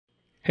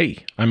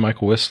Hey, I'm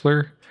Michael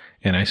Whistler,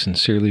 and I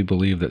sincerely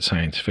believe that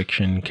science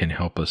fiction can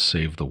help us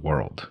save the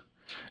world.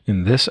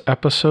 In this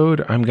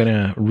episode, I'm going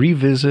to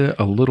revisit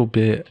a little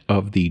bit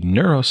of the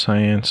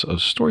neuroscience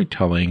of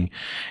storytelling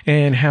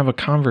and have a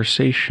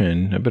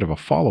conversation, a bit of a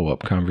follow-up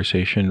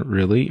conversation,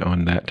 really,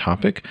 on that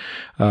topic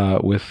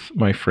with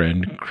my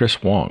friend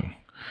Chris Wong.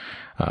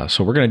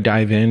 So we're going to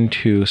dive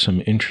into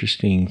some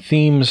interesting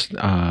themes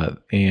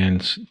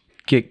and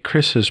get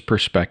Chris's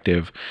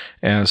perspective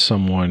as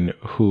someone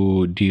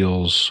who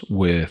deals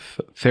with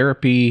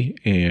therapy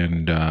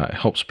and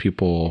helps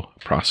people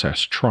process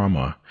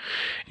trauma,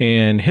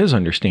 and his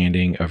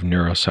understanding of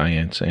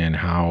neuroscience and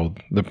how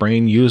the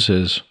brain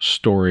uses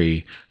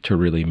story to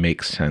really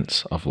make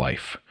sense of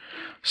life.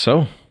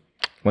 So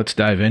let's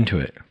dive into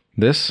it.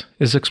 This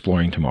is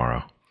Exploring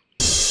Tomorrow.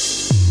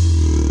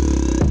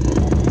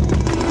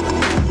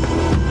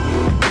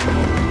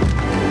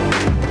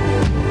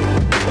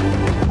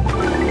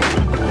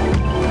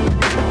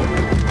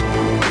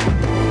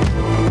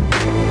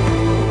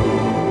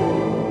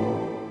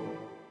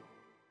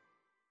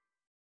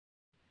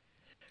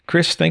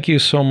 Chris, thank you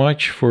so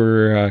much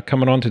for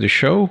coming on to the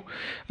show.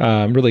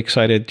 I'm really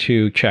excited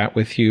to chat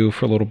with you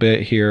for a little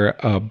bit here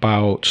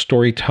about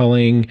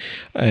storytelling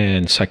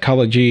and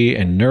psychology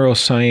and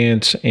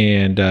neuroscience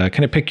and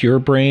kind of pick your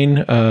brain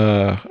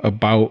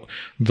about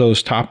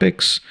those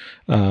topics.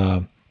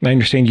 I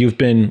understand you've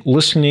been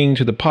listening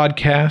to the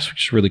podcast,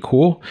 which is really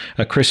cool.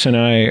 Chris and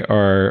I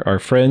are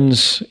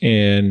friends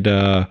and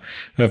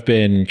have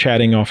been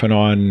chatting off and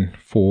on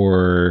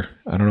for,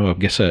 I don't know, I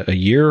guess a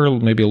year,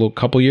 maybe a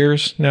couple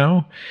years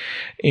now.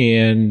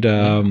 And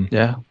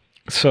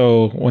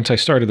so once I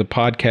started the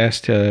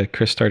podcast,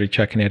 Chris started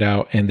checking it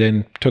out and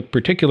then took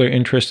particular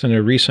interest in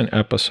a recent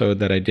episode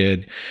that I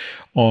did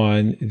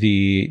on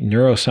the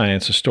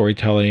neuroscience of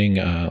storytelling,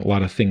 a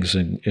lot of things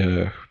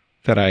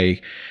that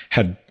I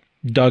had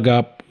dug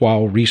up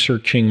while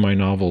researching my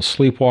novel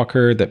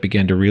Sleepwalker that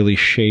began to really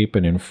shape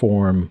and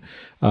inform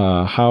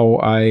how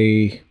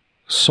I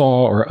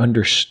saw or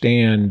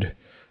understand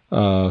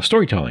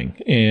storytelling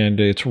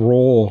and its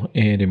role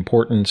and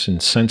importance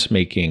in sense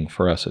making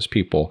for us as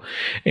people.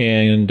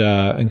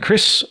 And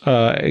Chris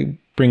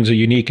brings a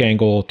unique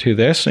angle to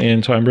this,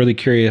 and so I'm really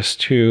curious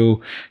to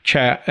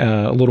chat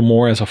a little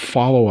more as a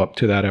follow-up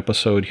to that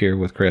episode here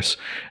with Chris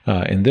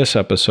in this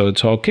episode.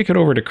 So I'll kick it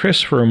over to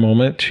Chris for a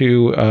moment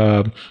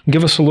to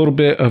give us a little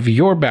bit of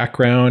your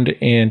background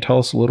and tell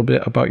us a little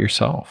bit about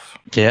yourself.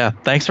 Yeah,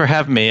 thanks for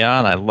having me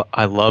on.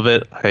 I love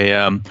it.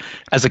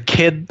 As a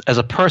kid, as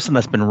a person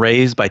that's been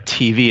raised by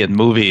TV and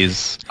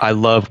movies, I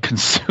love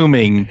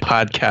consuming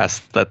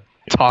podcasts that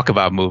talk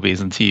about movies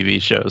and TV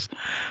shows.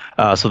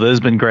 So this has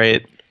been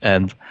great.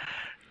 And,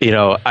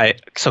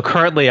 so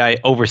currently I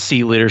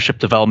oversee leadership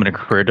development and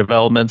career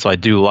development. So I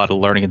do a lot of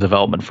learning and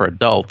development for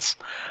adults.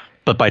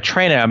 But by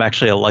training, I'm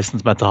actually a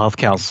licensed mental health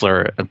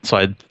counselor. And so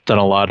I've done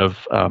a lot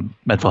of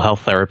mental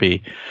health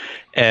therapy.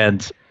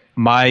 And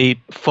my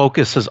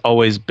focus has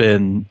always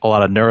been a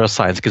lot of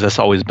neuroscience because that's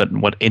always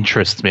been what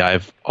interests me.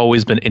 I've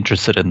always been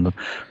interested in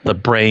the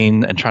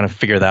brain and trying to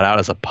figure that out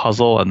as a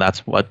puzzle. And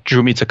that's what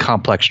drew me to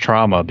complex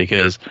trauma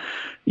because,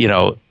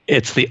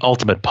 it's the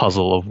ultimate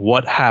puzzle of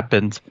what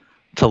happened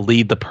to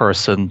lead the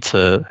person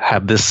to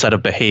have this set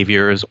of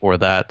behaviors or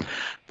that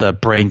the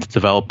brain to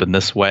develop in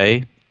this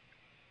way.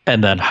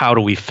 And then how do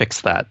we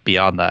fix that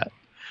beyond that?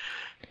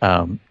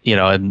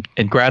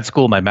 In grad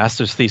school, my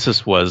master's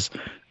thesis was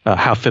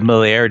how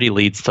familiarity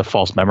leads to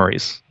false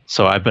memories.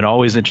 So I've been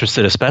always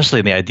interested, especially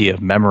in the idea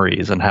of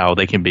memories and how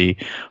they can be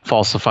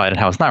falsified and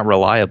how it's not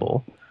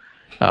reliable.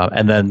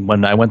 And then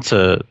when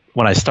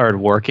I started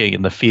working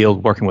in the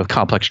field, working with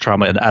complex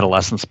trauma in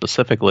adolescents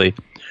specifically,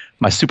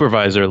 my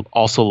supervisor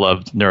also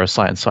loved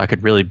neuroscience, so I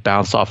could really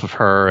bounce off of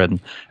her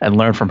and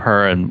learn from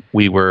her. And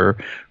we were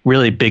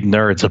really big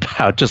nerds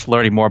about just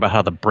learning more about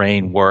how the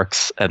brain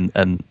works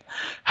and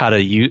how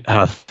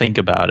to think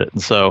about it.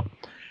 And so,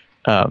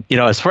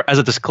 as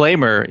a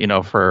disclaimer,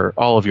 for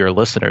all of your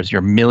listeners,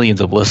 your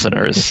millions of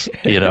listeners,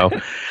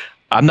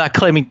 I'm not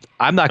claiming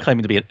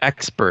to be an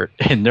expert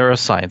in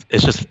neuroscience.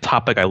 It's just a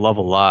topic I love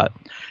a lot.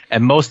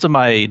 And most of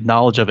my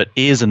knowledge of it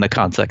is in the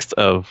context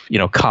of,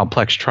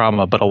 complex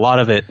trauma. But a lot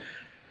of it,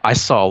 I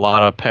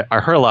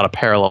heard a lot of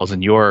parallels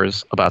in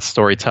yours about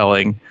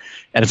storytelling.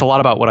 And it's a lot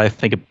about what I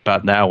think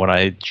about now when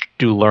I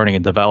do learning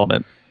and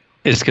development.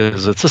 It's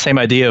because it's the same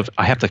idea of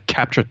I have to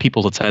capture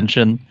people's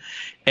attention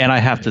and I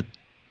have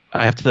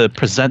to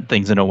present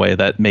things in a way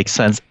that makes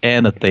sense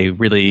and that they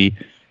really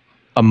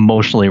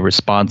emotionally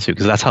respond to,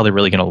 because that's how they're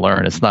really going to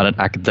learn. It's not an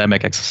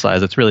academic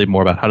exercise. It's really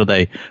more about how do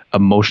they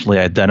emotionally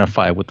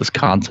identify with this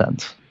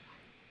content.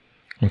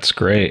 That's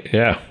great.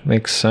 Yeah,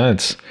 makes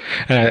sense.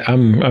 And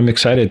I'm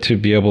excited to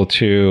be able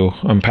to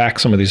unpack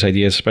some of these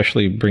ideas,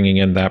 especially bringing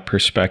in that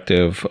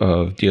perspective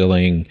of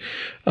dealing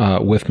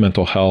with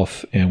mental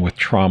health and with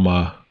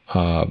trauma,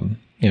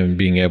 and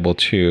being able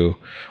to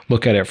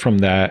look at it from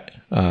that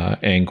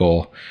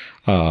angle.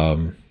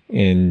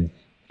 And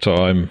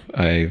So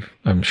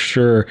I'm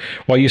sure.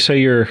 While you say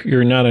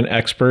you're not an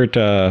expert,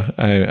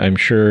 I'm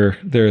sure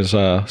there's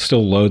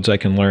still loads I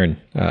can learn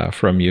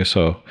from you.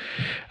 So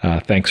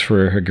thanks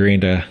for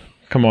agreeing to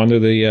come on to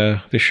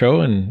the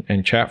show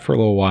and chat for a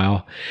little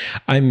while.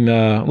 I'm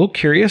a little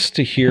curious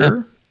to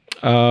hear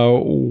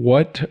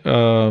what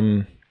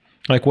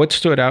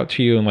stood out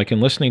to you, and like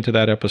in listening to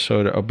that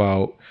episode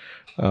about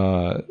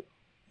the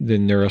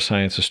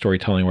neuroscience of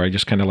storytelling, where I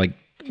just kind of like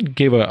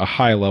gave a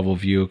high level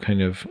view,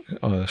 kind of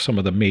some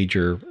of the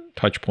major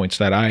touch points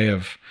that I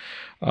have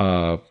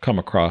come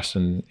across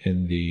in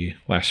the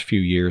last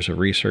few years of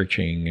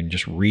researching and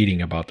just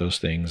reading about those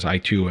things. I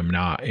too am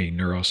not a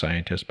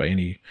neuroscientist by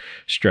any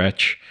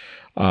stretch,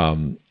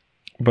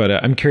 but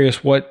I'm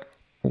curious what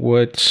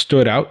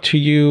stood out to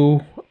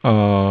you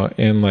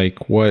and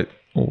like what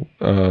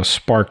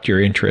sparked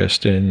your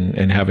interest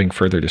in having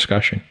further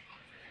discussion.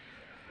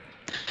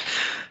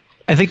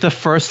 I think the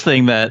first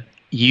thing that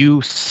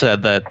you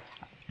said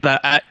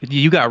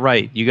you got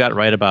right. You got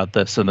right about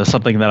this, and there's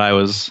something that I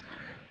was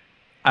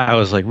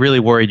like really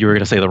worried you were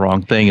going to say the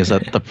wrong thing. Is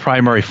that the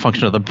primary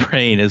function of the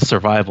brain is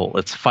survival?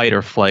 It's fight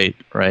or flight,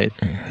 right?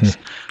 Mm-hmm. It's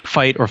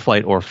fight or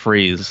flight or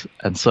freeze,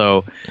 and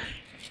so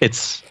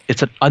it's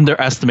an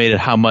underestimated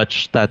how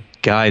much that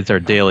guides our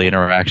daily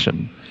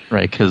interaction,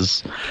 right?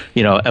 Because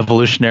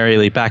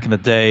evolutionarily back in the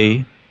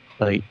day,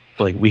 like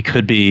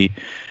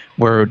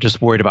we're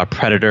just worried about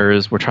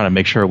predators. We're trying to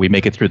make sure we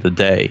make it through the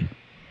day.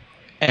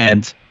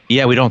 And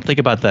yeah, we don't think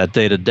about that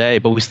day to day,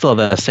 but we still have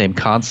that same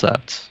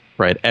concept,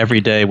 right?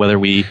 Every day, whether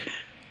we,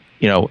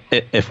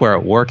 if we're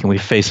at work and we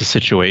face a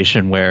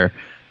situation where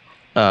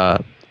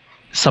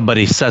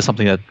somebody says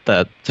something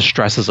that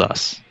distresses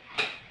us,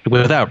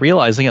 without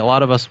realizing it, a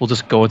lot of us will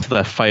just go into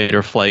that fight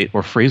or flight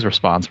or freeze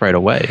response right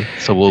away.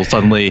 So we'll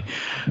suddenly,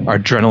 our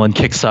adrenaline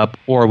kicks up,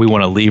 or we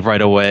want to leave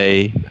right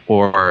away,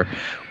 or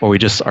we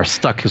just are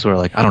stuck because we're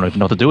like, I don't even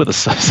know what to do with this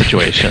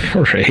situation.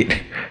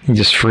 Right. You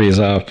just freeze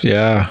up.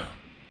 Yeah.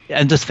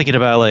 And just thinking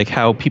about like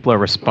how people are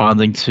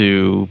responding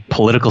to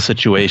political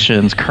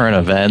situations, current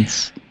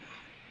events,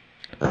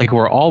 like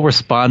we're all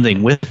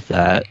responding with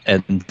that.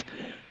 And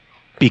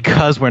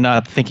because we're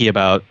not thinking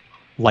about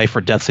life or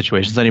death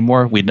situations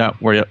anymore, we don't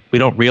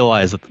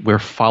realize that we're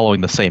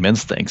following the same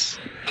instincts.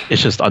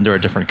 It's just under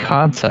a different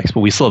context,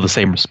 but we still have the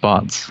same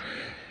response.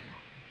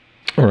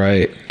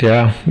 Right.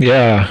 Yeah.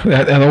 Yeah.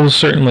 That was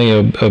certainly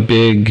a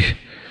big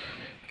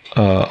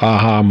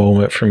aha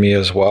moment for me,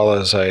 as well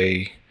as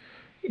I,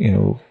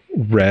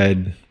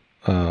 read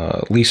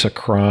Lisa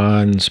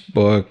Cron's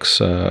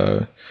books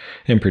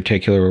in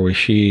particular, where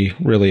she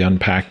really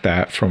unpacked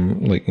that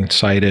from like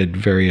cited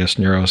various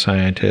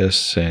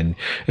neuroscientists and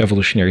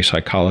evolutionary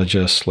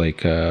psychologists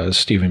like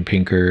Steven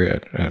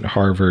Pinker at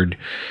Harvard,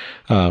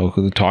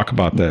 who talk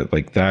about that,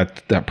 like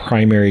that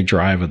primary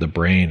drive of the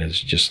brain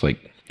is just like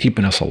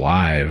keeping us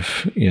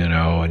alive,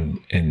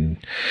 and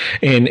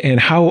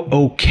how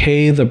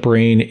okay the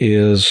brain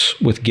is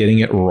with getting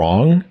it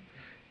wrong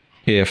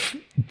if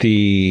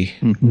the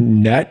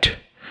net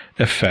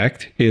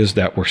effect is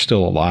that we're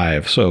still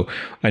alive. So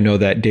I know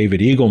that David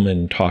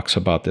Eagleman talks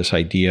about this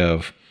idea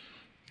of,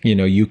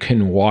 you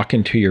can walk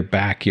into your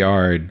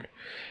backyard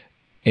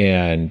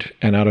and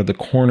out of the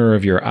corner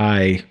of your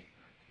eye,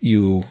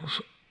 you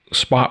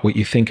spot what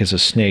you think is a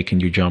snake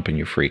and you jump and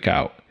you freak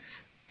out.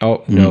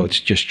 Oh, no, it's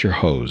just your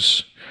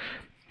hose.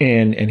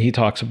 And he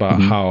talks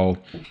about how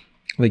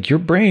like your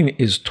brain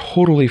is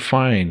totally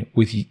fine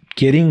with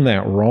getting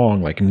that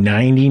wrong like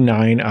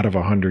 99 out of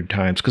 100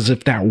 times. Because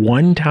if that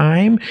one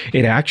time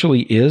it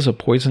actually is a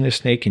poisonous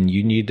snake and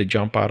you need to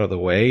jump out of the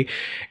way,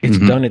 it's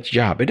done its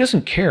job. It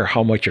doesn't care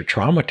how much you're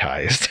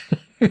traumatized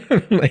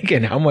like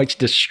and how much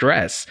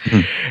distress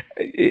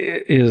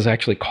is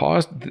actually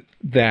caused.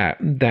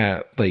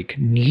 That like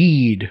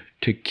need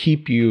to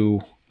keep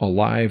you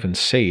alive and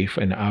safe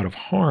and out of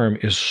harm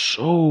is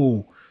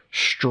so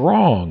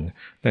strong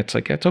that's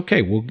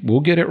okay, we'll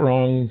get it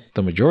wrong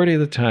the majority of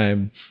the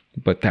time,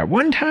 but that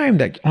one time,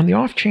 that on the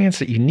off chance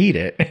that you need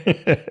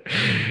it,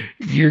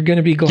 you're going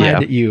to be glad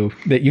that you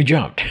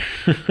jumped.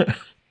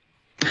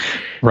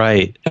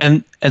 Right.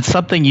 And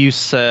something you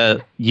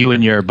said, you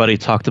and your buddy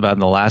talked about in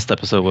the last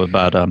episode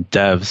about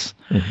devs.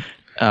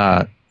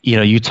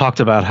 You talked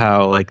about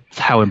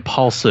how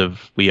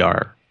impulsive we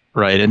are,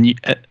 right?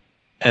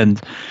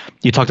 And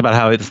you talked about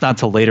how it's not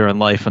till later in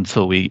life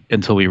until we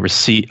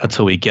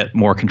get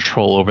more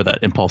control over that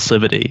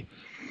impulsivity,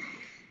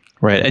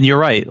 right? And you're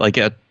right.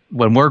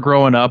 When we're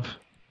growing up,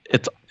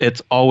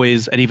 it's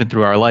always, and even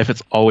through our life,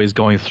 it's always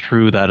going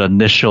through that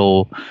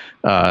initial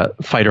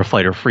fight or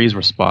flight or freeze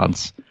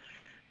response.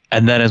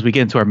 And then as we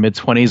get into our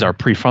mid-20s, our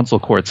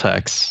prefrontal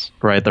cortex,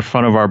 right, the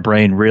front of our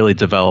brain really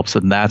develops,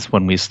 and that's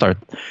when we start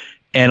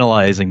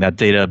analyzing that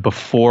data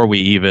before we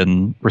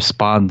even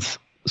respond.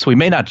 So we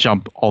may not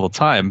jump all the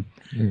time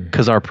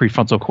because our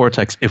prefrontal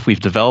cortex, if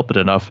we've developed it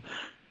enough,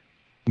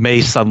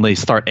 may suddenly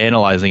start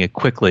analyzing it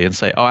quickly and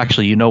say, oh,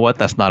 actually, you know what?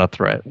 That's not a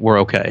threat. We're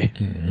okay.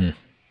 Mm-hmm.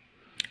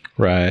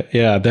 Right.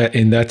 Yeah.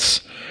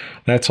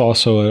 That's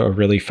also a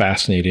really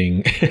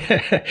fascinating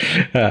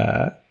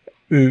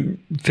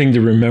thing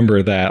to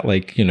remember that,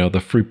 like,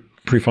 the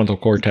prefrontal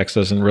cortex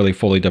doesn't really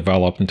fully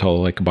develop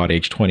until like about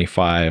age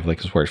 25, like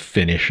is where it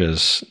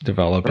finishes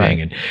developing.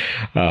 Right.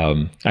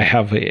 And I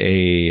have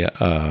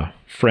a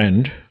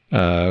friend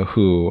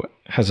who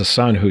has a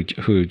son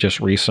who just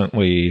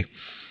recently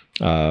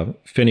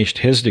finished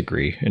his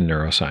degree in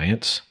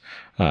neuroscience.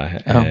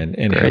 And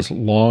great. has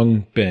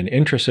long been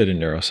interested in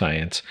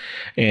neuroscience.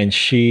 And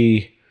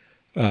she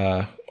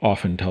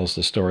often tells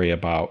the story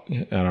about,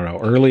 I don't know,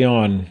 early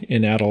on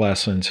in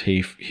adolescence,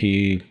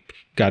 he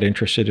got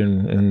interested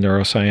in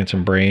neuroscience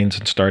and brains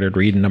and started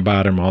reading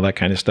about him, all that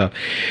kind of stuff.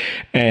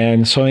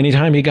 And so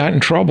anytime he got in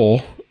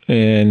trouble,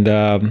 and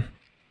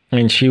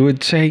she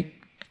would say,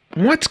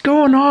 "What's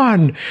going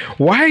on?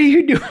 Why are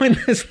you doing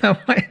this?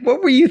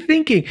 What were you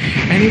thinking?"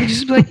 And he would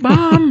just be like,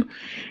 "Mom,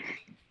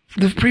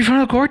 the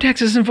prefrontal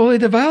cortex isn't fully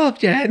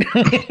developed yet."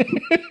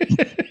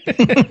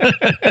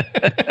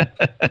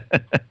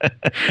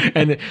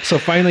 And so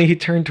finally he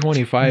turned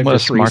 25 What a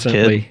just smart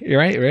recently. kid.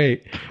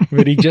 Right.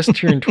 But he just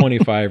turned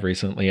 25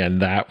 recently,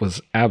 and that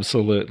was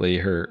absolutely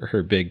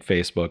her big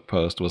Facebook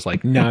post was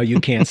like, "Now you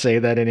can't say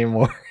that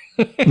anymore."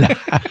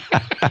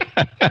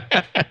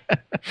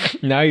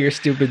 Now your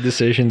stupid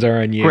decisions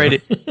are on you.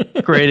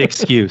 Great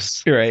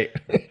excuse. Right.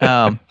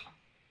 And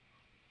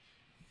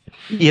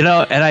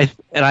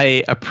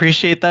I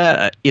appreciate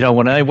that.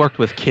 When I worked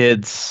with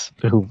kids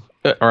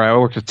or I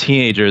worked with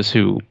teenagers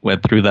who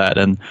went through that,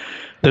 and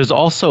there's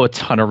also a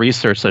ton of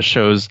research that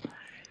shows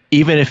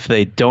even if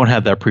they don't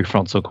have that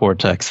prefrontal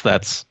cortex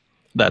that's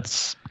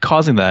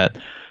causing that,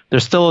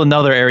 there's still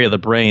another area of the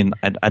brain.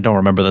 I don't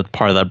remember the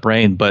part of that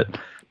brain, but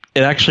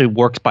it actually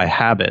works by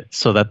habit,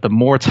 so that the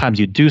more times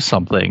you do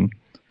something,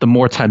 the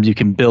more times you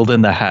can build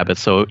in the habit.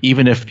 So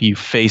even if you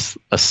face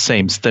a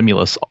same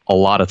stimulus a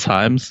lot of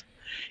times,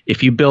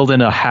 if you build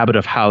in a habit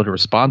of how to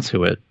respond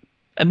to it,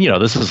 and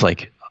this is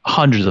like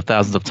hundreds of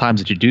thousands of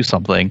times that you do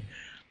something,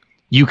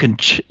 you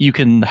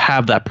can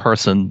have that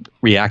person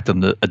react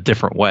in a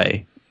different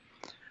way.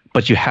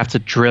 But you have to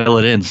drill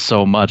it in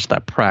so much,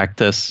 that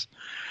practice,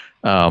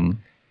 and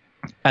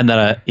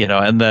that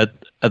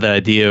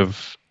idea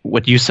of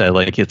what you said,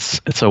 like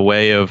it's a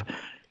way of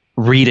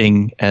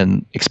reading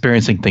and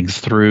experiencing things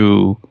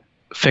through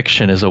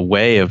fiction is a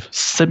way of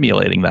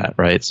simulating that,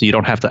 right? So you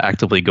don't have to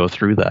actively go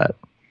through that.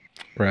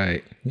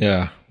 Right.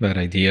 Yeah. That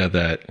idea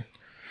that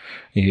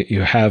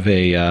you have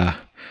a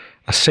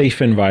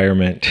safe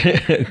environment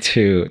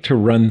to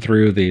run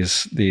through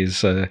these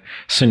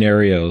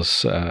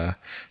scenarios,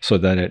 so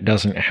that it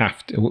doesn't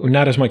have to,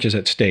 not as much as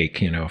at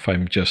stake. If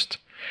I'm just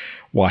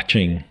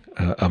watching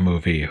a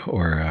movie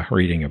or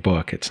reading a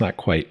book, it's not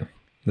quite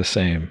the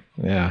same.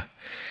 Yeah.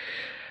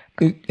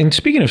 And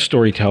speaking of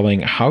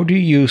storytelling, how do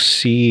you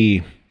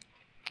see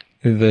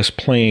this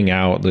playing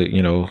out?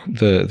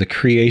 The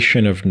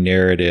creation of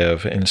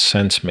narrative and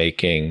sense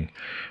making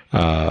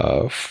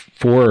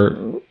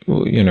for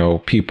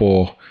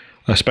people,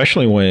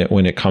 especially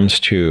when it comes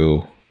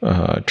to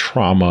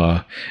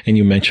trauma. And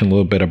you mentioned a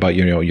little bit about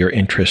your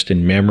interest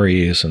in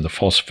memories and the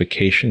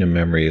falsification of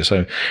memories.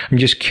 I'm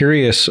just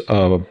curious,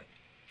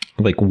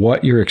 like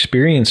what your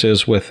experience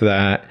is with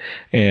that,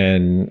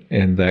 and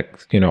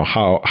that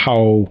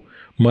how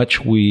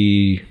much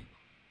we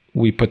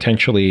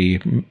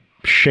potentially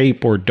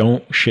shape or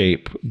don't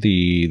shape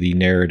the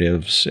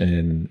narratives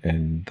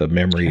and the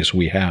memories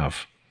we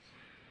have.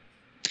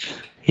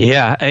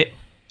 Yeah.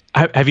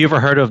 Have you ever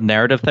heard of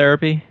narrative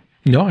therapy?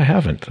 No, I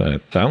haven't.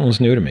 That one's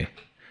new to me.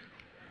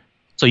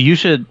 So you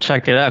should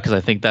check it out, because I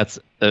think that's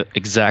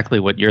exactly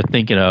what you're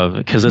thinking of,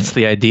 because it's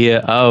the idea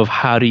of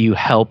how do you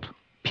help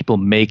people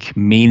make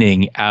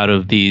meaning out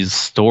of these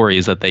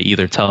stories that they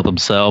either tell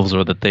themselves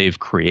or that they've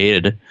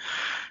created.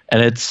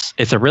 And it's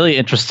a really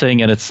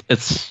interesting, and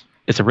it's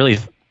a really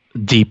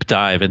deep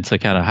dive into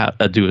kind of how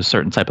to do a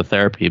certain type of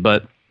therapy.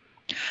 But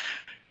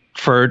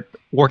for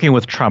working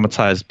with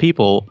traumatized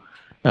people,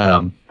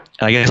 and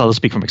I guess I'll just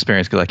speak from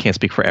experience because I can't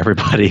speak for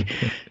everybody.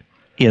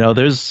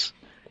 There's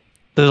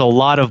a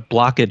lot of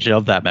blockage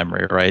of that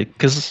memory, right?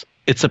 Because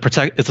it's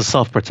a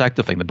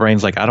self-protective thing. The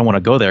brain's like, I don't want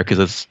to go there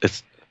because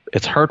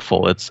it's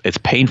hurtful, it's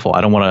painful.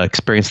 I don't want to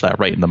experience that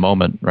right in the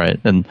moment, right?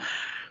 And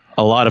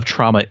a lot of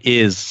trauma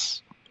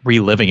is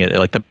reliving it.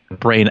 Like the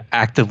brain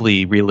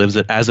actively relives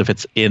it as if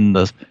it's in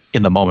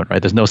the moment,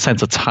 right? There's no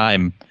sense of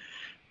time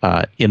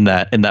in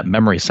that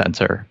memory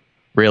center,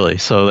 really.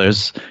 So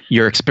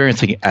you're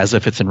experiencing it as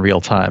if it's in real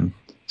time.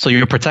 So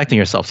you're protecting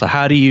yourself. So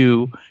how do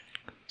you?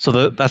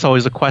 So that's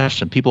always a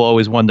question. People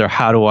always wonder,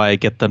 how do I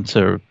get them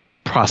to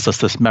process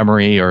this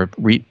memory or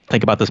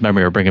think about this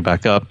memory or bring it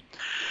back up?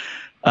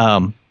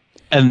 And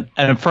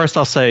first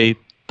I'll say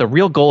the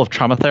real goal of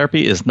trauma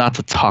therapy is not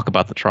to talk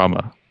about the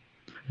trauma,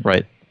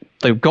 right?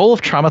 The goal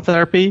of trauma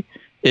therapy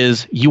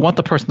is you want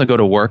the person to go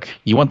to work,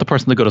 you want the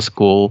person to go to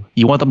school,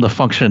 you want them to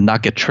function and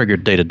not get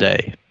triggered day to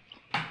day.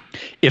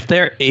 If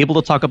they're able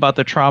to talk about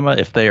their trauma,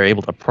 if they are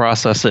able to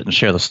process it and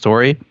share the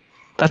story,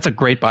 that's a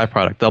great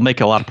byproduct. They'll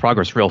make a lot of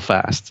progress real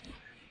fast.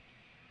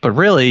 But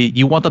really,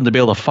 you want them to be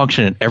able to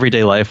function in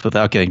everyday life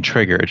without getting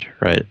triggered,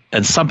 right?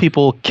 And some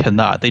people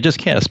cannot. They just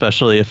can't,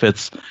 especially if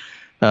it's,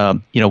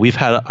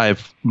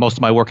 most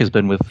of my work has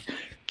been with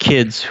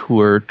kids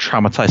who are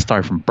traumatized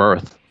starting from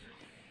birth.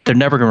 They're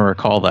never going to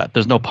recall that.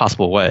 There's no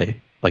possible way.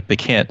 Like, they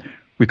can't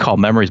recall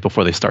memories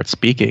before they start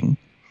speaking.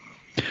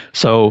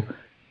 So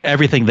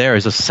everything there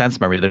is a sense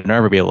memory. They'll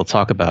never be able to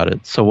talk about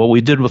it. So what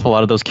we did with a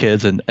lot of those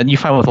kids, and you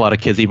find with a lot of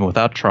kids even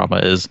without trauma,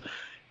 is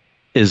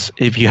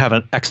if you have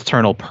an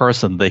external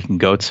person they can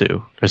go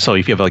to. Or so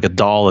if you have like a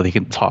doll that they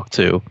can talk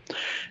to.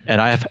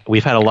 And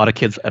we've had a lot of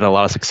kids and a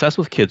lot of success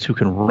with kids who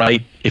can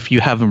write, if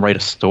you have them write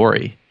a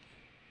story.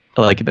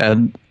 Like,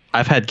 and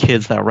I've had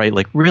kids that write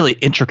like really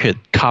intricate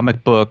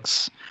comic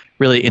books,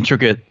 really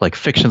intricate like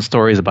fiction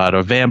stories about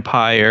a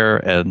vampire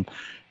and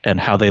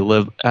how they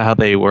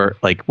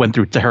went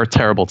through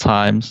terrible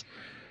times.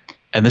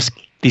 And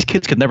these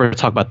kids could never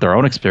talk about their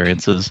own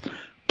experiences,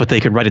 but they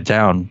could write it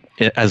down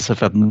as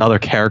if another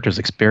character is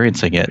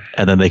experiencing it,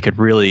 and then they could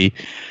really,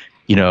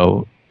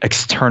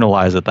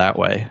 externalize it that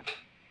way.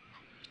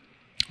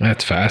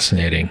 That's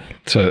fascinating.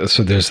 So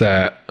there's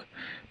that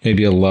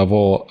maybe a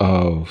level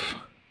of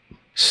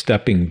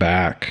stepping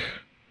back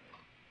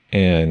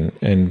and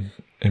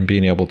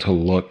being able to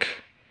look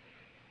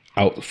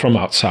out from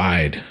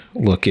outside,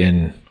 look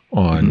in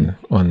on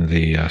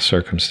the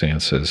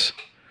circumstances.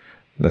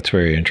 That's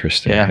very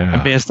interesting. Yeah.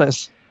 I mean,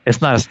 it's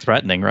not as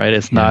threatening, right?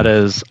 It's not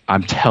as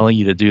I'm telling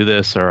you to do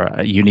this or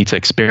you need to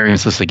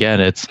experience this again.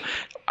 It's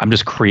I'm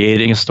just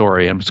creating a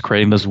story. I'm just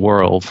creating this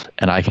world,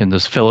 and I can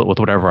just fill it with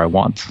whatever I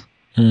want.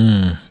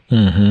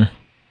 Mm-hmm.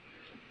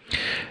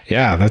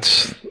 Yeah,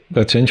 that's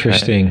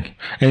interesting.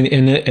 Right. And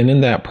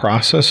in that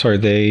process, are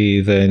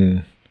they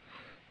then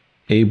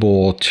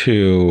able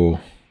to,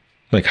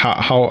 like,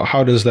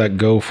 how does that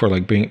go for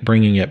like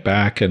bringing it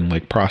back and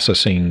like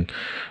processing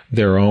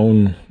their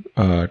own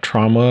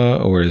trauma,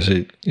 or is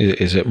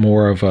it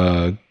more of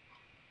a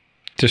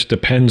just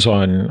depends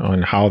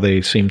on how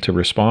they seem to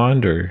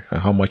respond or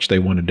how much they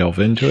want to delve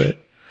into it?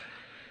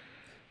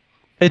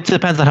 It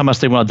depends on how much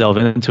they want to delve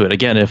into it.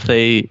 Again, if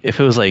it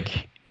was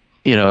like,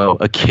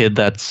 a kid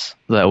that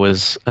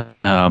was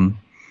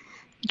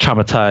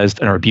traumatized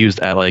and or abused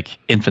at like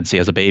infancy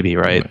as a baby,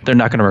 right? They're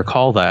not going to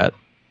recall that.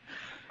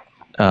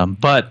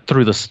 But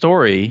through the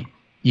story,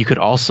 you could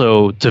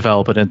also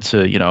develop it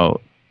into,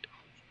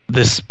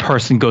 this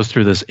person goes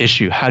through this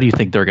issue. How do you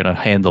think they're going to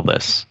handle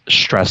this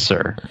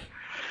stressor?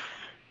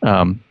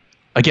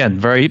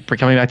 Again,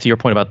 coming back to your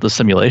point about the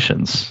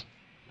simulations,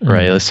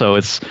 right? Mm-hmm. So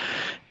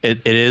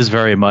it is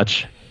very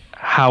much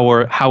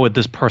how would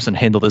this person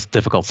handle this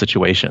difficult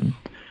situation,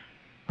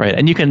 right?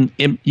 And you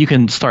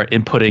can start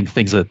inputting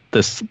things that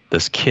this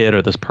kid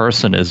or this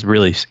person is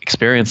really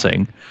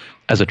experiencing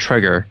as a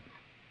trigger,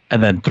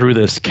 and then through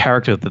this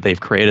character that they've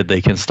created,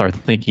 they can start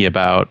thinking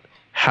about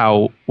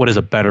what is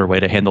a better way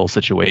to handle a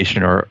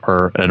situation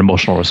or an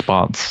emotional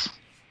response.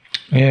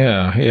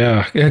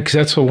 Yeah. Because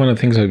that's one of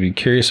the things I'd be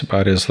curious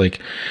about is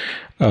like,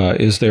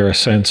 is there a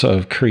sense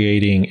of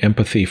creating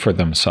empathy for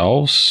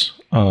themselves,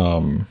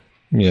 in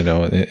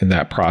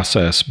that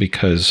process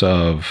because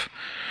of,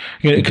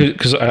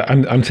 because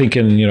I'm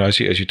thinking, as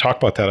you talk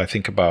about that, I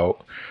think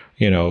about,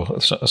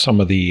 some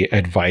of the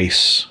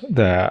advice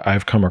that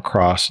I've come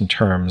across in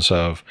terms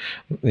of,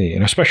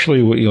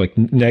 especially like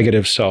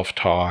negative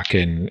self-talk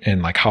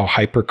and like how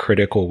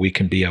hypercritical we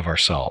can be of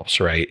ourselves,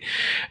 right?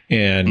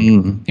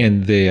 And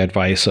the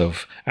advice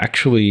of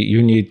actually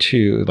you need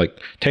to like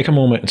take a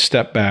moment and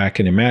step back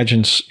and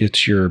imagine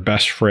it's your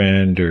best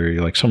friend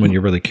or like someone you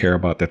really care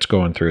about that's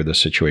going through the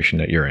situation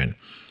that you're in.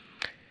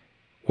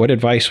 What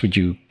advice would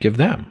you give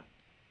them?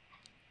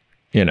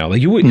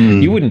 Like you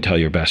wouldn't tell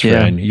your best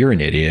friend, you're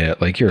an idiot,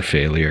 like you're a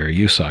failure,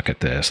 you suck at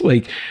this.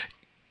 Like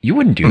you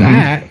wouldn't do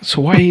that.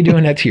 So why are you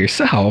doing that to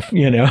yourself?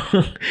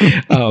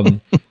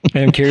 I'm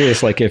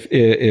curious, like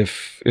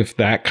if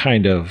that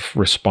kind of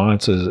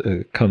response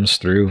comes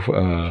through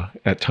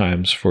at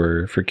times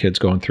for kids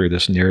going through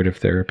this narrative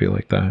therapy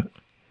like that.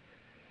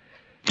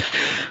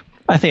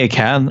 I think it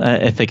can.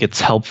 I think it's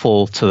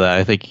helpful to that.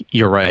 I think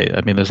you're right. I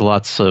mean, there's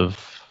lots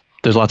of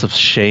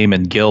shame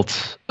and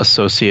guilt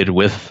associated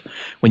with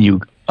when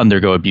you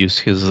undergo abuse,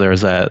 because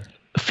there's that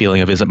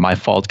feeling of, is it my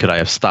fault? Could I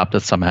have stopped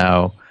it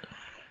somehow?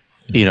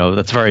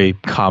 That's very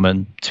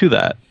common to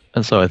that.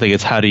 And so I think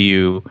it's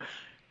to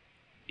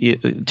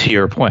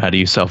your point, how do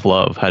you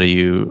self-love? How do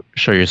you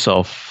show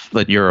yourself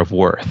that you're of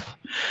worth?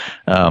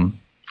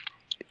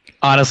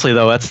 Honestly,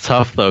 though, that's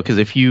tough, though, because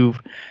if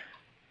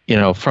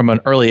from an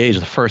early age,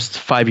 the first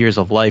 5 years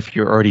of life,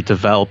 you're already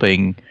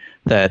developing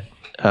that,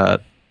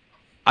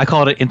 I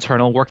call it an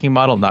internal working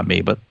model, not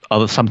me, but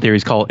some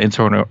theories call it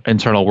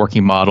internal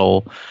working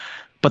model.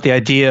 But the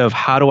idea of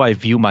how do I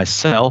view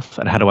myself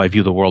and how do I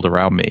view the world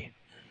around me?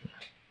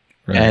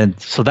 Right. And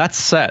so that's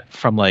set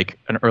from like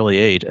an early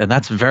age, and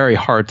that's very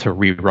hard to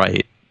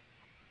rewrite.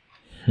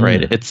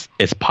 Right?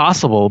 It's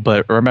possible,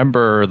 but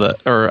remember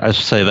or I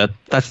should say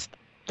that's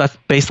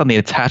based on the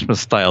attachment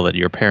style that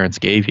your parents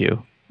gave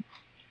you.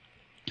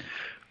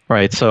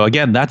 Right? So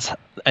again,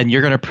 and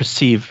you're going to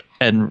perceive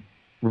and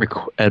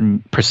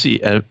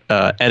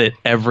edit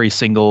every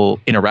single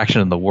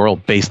interaction in the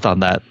world based on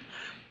that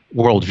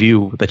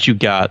worldview that you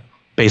got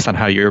based on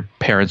how your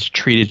parents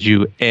treated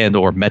you and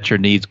or met your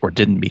needs or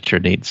didn't meet your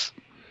needs.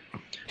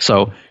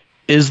 So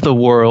is the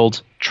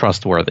world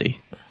trustworthy?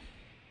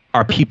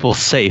 Are people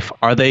safe?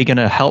 Are they going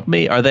to help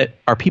me?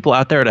 Are people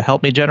out there to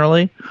help me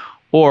generally?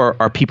 Or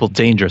are people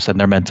dangerous and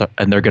they're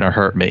going to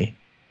hurt me?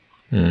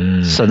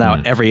 Mm-hmm. So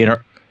now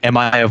am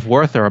I of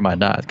worth or am I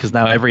not? Because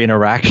now every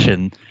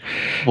interaction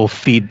will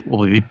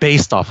be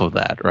based off of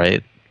that,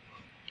 right?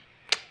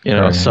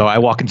 Right. So I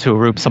walk into a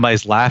room,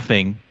 somebody's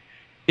laughing,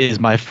 is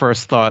my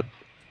first thought,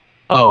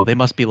 oh, they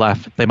must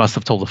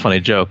have told a funny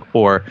joke,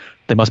 or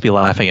they must be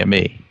laughing at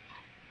me.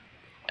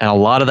 And a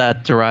lot of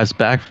that derives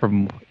back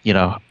from,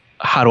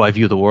 how do I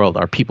view the world?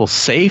 Are people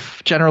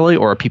safe generally,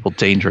 or are people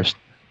dangerous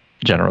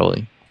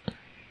generally?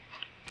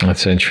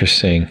 That's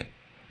interesting.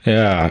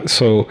 Yeah.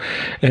 So,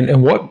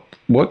 and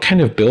what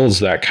kind of builds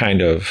that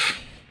kind of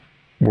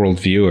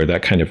worldview or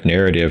that kind of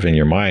narrative in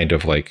your mind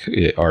of like,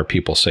 are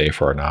people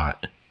safe or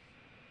not?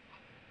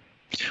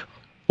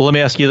 Well, let me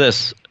ask you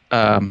this.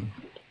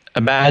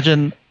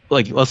 Imagine,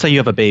 like, let's say you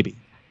have a baby,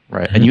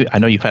 right? And I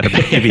know you've had a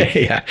baby.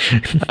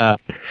 Yeah.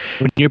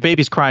 When your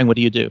baby's crying, what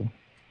do you do?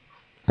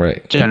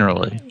 Right.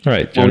 Generally.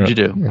 Right. What would you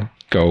do?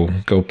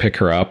 Go pick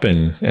her up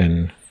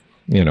and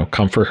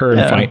comfort her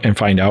and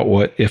find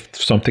out if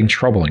something's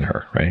troubling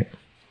her, right?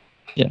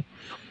 Yeah.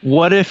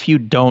 What if you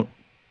don't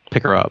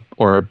pick her up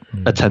or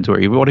attend to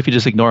her? What if you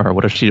just ignore her?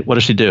 What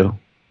does she do?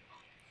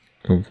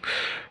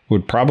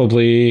 Would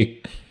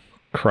probably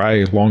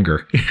cry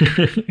longer.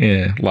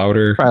 Yeah,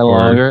 louder. Cry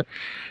longer.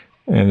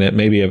 And that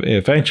maybe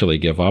eventually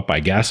give up,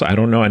 I guess. I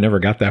don't know. I never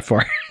got that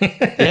far.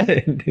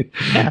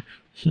 Yeah.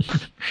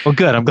 Well,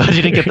 good. I'm glad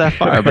you didn't get that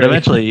far, but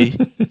eventually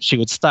she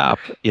would stop,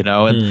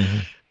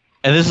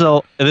 and this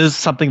is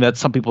something that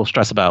some people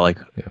stress about. Like,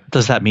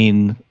 does that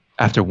mean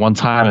after one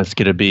time it's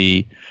going to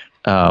be,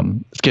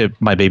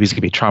 my baby's going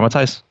to be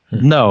traumatized?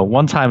 No,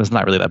 one time is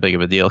not really that big of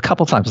a deal. A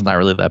couple times is not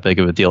really that big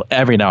of a deal.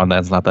 Every now and then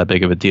it's not that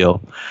big of a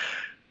deal.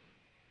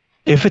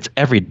 If it's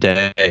every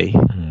day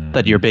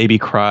that your baby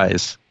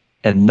cries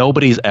and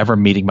nobody's ever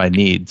meeting my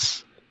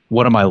needs,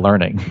 what am I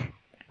learning?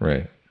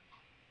 Right.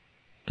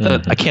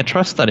 That I can't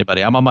trust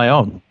anybody. I'm on my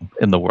own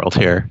in the world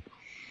here.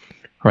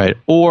 Right.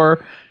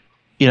 Or,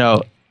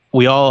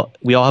 we all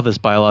have this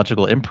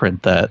biological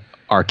imprint that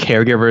our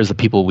caregivers, the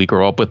people we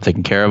grow up with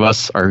taking care of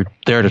us, are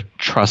there to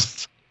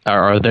trust,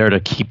 are there to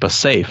keep us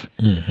safe.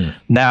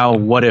 Now,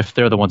 what if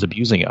they're the ones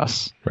abusing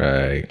us?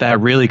 Right. That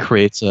really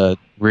creates a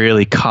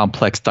really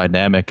complex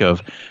dynamic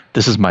of,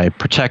 this is my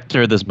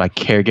protector, this is my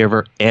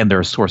caregiver, and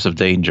they're a source of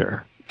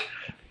danger.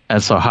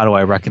 And so how do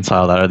I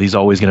reconcile that? Are these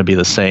always going to be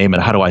the same?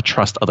 And how do I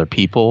trust other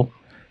people?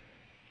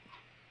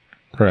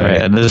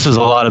 Right. And this is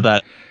a lot of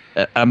that.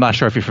 I'm not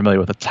sure if you're familiar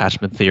with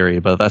attachment theory,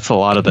 but that's a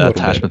lot of the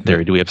attachment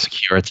theory. Do we have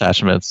secure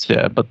attachments?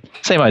 Yeah, but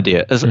same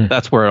idea.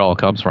 That's where it all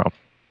comes from.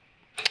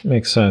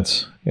 Makes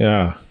sense.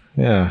 Yeah.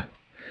 Yeah.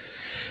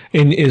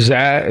 And is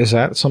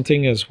that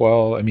something as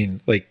well? I mean,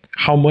 like,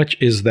 how much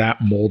is that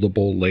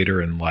moldable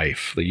later in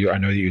life? I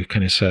know you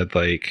kind of said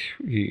like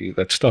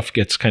that stuff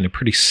gets kind of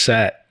pretty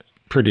set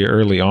pretty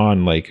early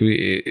on. Like,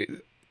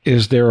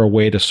 is there a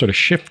way to sort of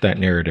shift that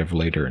narrative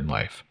later in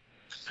life?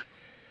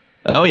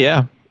 Oh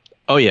yeah.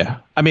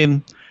 I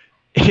mean,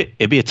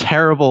 it'd be a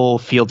terrible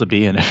field to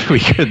be in if we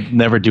could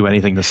never do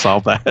anything to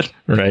solve that.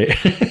 Right.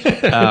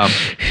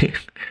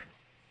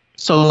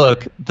 So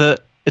look,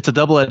 it's a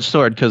double-edged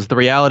sword, because the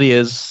reality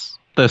is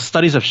the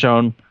studies have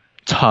shown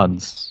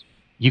tons.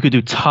 You could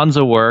do tons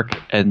of work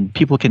and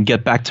people can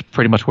get back to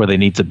pretty much where they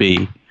need to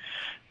be.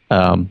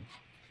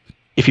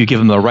 If you give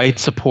them the right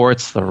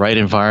supports, the right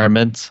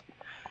environment.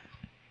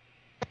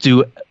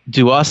 Do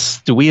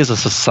we as a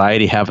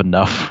society have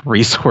enough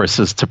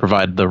resources to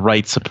provide the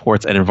right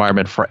supports and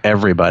environment for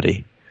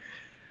everybody?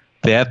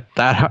 That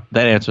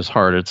answer is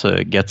harder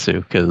to get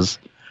to, because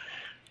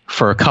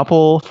for a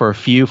couple, for a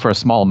few, for a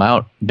small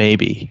amount,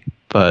 maybe.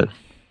 But,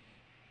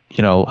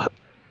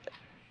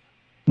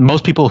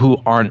 most people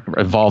who aren't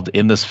involved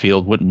in this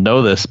field wouldn't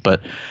know this,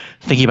 but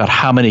thinking about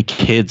how many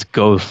kids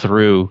go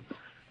through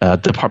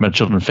Department of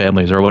Children and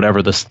Families, or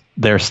whatever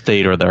their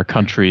state or their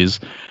country's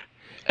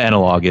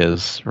analog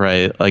is,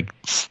 right? Like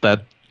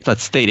that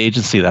state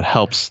agency that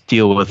helps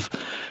deal with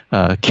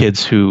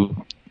kids who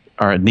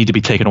need to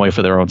be taken away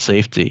for their own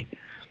safety.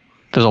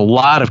 There's a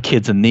lot of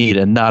kids in need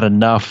and not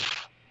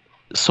enough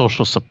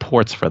social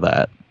supports for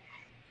that,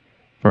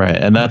 right?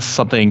 And that's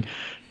something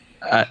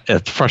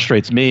it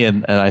frustrates me,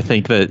 and I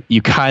think that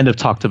you kind of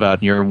talked about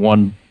in your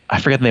one, I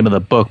forget the name of the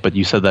book, but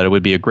you said that it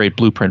would be a great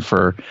blueprint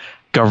for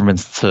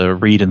governments to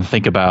read and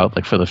think about,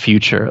 like, for the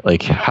future,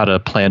 like how to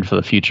plan for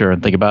the future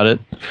and think about it.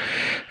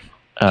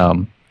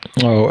 That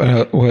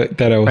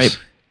I was, right.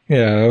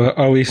 Yeah,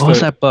 at least what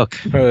was that book?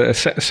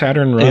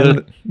 Saturn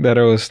Run that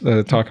I was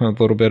talking a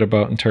little bit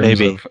about in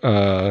terms of.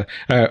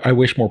 I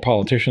wish more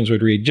politicians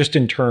would read, just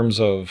in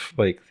terms of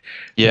like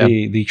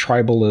the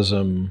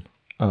tribalism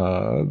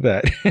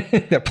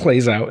that that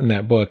plays out in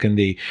that book, and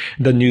the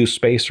new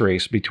space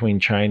race between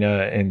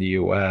China and the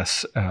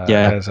U.S.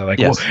 As like,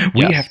 well,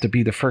 we have to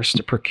be the first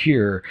to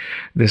procure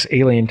this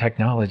alien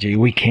technology.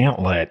 We can't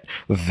let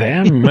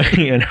them,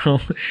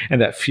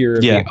 and that fear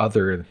of the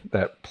other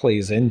that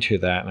plays into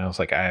that. And I was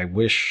like, I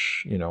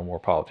wish more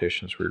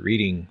politicians were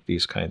reading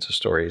these kinds of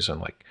stories and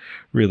like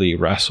really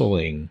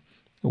wrestling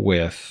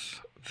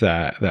with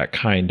that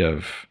kind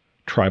of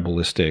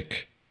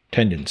tribalistic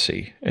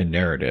tendency and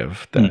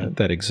narrative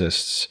that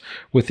exists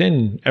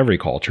within every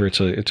culture.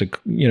 It's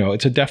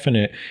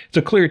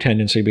a clear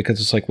tendency,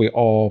 because it's like we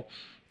all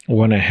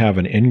want to have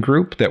an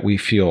in-group that we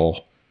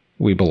feel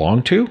we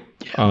belong to,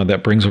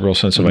 that brings a real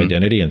sense of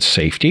identity and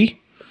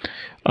safety.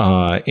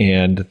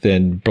 And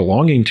then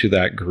belonging to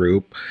that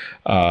group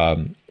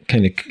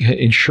kind of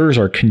ensures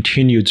our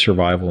continued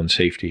survival and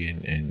safety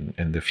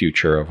and the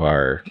future of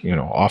our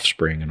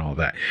offspring and all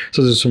that.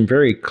 So there's some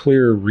very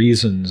clear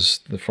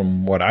reasons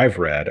from what I've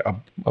read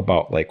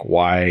about like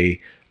why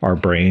our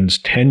brains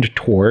tend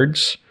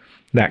towards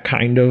that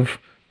kind of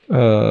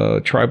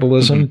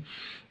tribalism.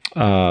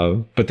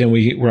 But then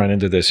we run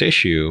into this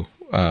issue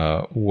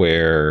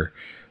where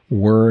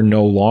we're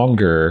no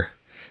longer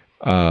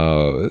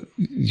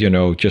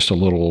just a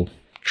little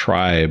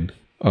tribe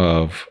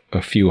of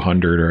a few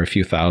hundred or a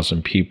few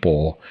thousand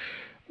people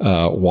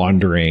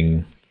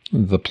wandering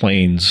the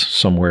plains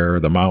somewhere, or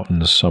the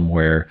mountains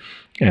somewhere,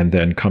 and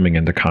then coming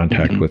into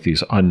contact with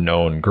these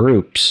unknown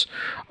groups.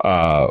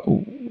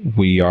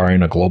 We are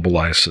in a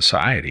globalized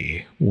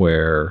society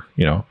where,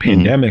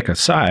 pandemic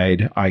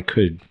aside, I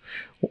could,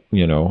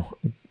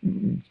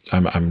 I'm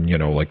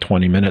like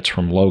 20 minutes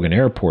from Logan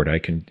Airport. I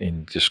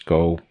can just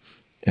go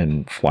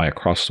and fly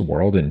across the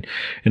world, and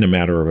in a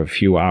matter of a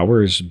few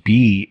hours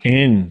be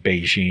in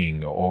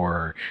Beijing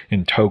or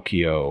in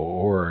Tokyo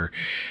or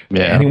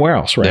anywhere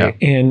else,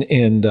 right?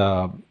 And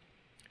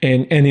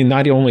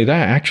not only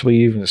that, actually,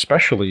 even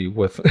especially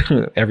with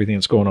everything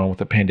that's going on with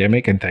the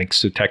pandemic, and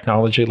thanks to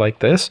technology like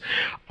this,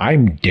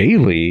 I'm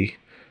daily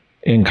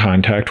in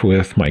contact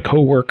with my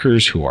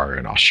coworkers who are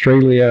in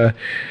Australia,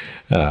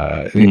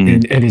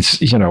 and it's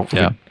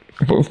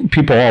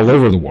people all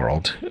over the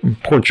world,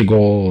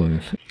 Portugal,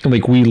 and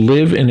like we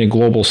live in a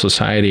global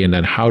society. And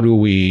then how do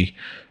we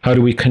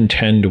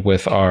contend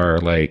with our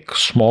like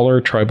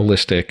smaller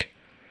tribalistic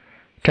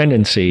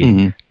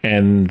tendency,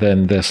 and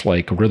then this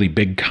like really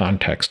big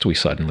context we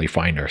suddenly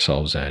find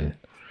ourselves in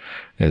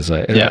is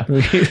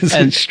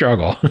a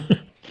struggle.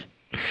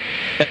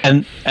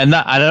 and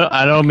that,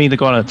 I don't mean to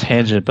go on a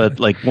tangent,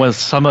 but like one of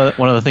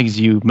the things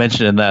you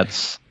mentioned in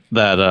that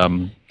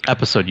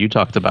episode you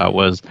talked about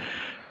was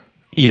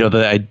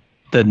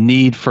the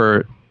need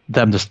for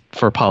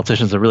for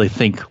politicians to really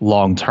think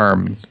long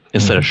term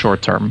instead of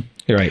short term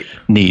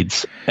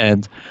needs.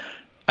 And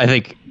I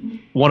think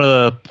one of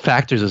the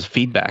factors is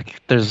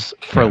feedback.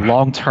 For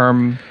long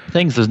term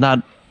things,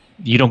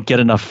 you don't get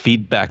enough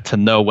feedback to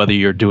know whether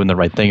you're doing the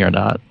right thing or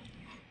not.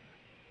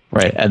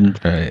 Right. And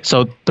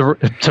so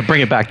to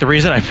bring it back, the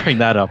reason I bring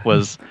that up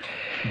was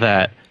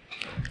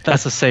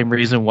that's the same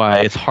reason why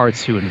it's hard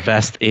to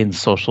invest in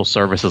social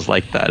services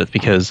like that. It's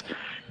because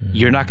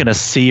you're not going to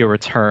see a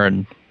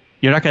return.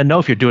 You're not going to know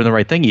if you're doing the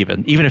right thing,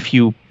 even if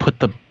you put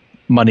the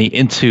money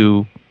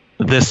into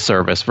this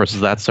service versus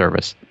that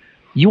service.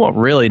 You won't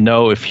really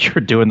know if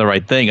you're doing the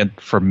right thing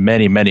for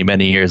many, many,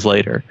 many years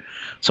later.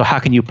 So how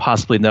can you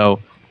possibly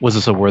know, was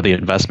this a worthy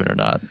investment or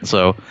not?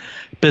 So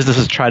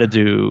businesses try to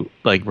do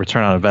like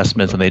return on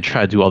investments, and they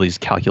try to do all these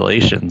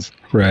calculations.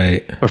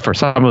 Right. But for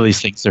some of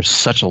these things, there's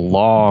such a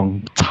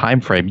long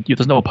time frame.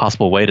 There's no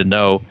possible way to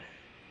know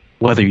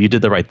whether you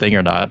did the right thing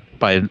or not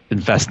by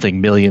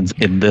investing millions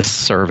in this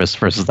service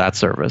versus that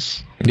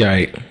service.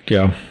 Right.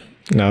 Yeah.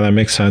 No, that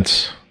makes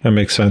sense.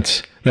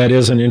 That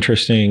is an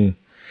interesting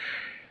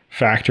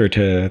factor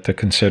to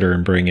consider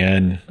and bring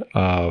in,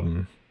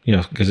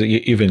 because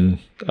even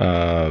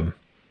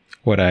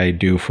what I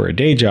do for a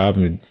day job,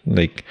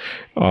 like,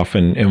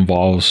 often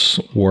involves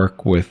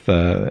work with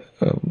a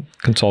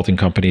consulting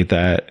company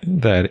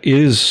that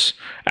is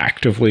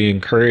actively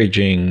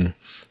encouraging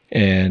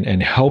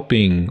and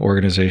helping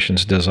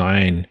organizations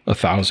design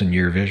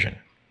 1,000-year vision.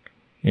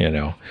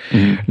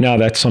 Now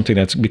that's something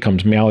that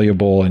becomes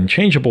malleable and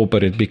changeable,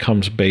 but it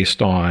becomes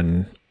based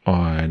on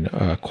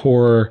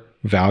core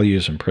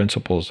values and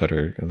principles that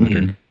are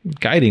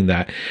guiding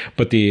that.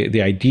 But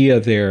the idea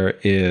there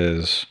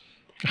is,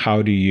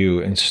 how do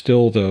you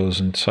instill those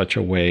in such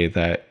a way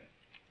that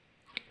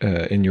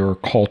in your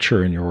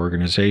culture, in your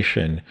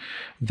organization,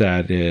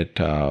 that it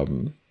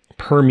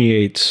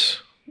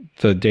permeates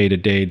the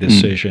day-to-day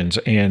decisions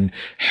and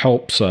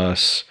helps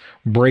us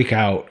break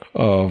out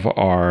of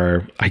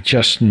our, I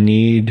just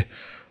need,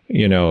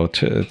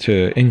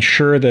 to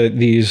ensure that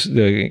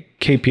the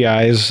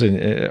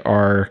KPIs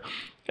are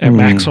at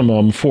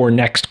maximum for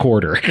next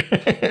quarter,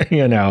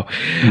 and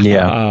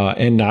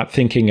not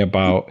thinking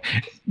about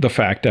the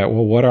fact that,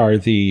 well, what are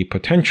the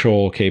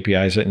potential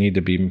KPIs that need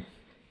to be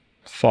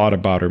thought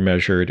about or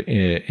measured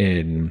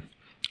in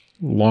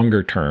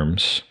longer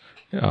terms,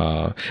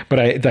 But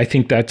I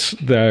think that's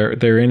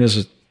therein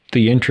is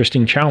the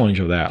interesting challenge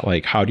of that.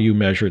 Like, how do you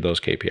measure those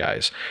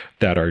KPIs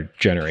that are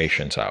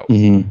generations out,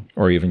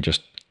 or even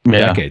just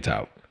decades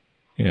out?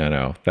 You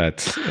know,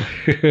 that's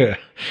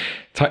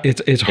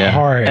it's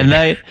hard. And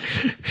I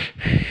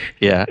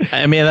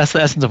mean, that's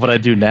the essence of what I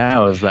do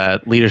now, is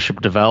that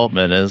leadership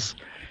development is,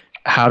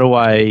 how do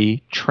I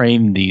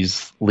train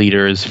these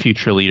leaders,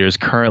 future leaders,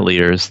 current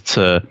leaders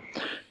to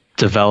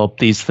develop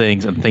these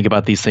things and think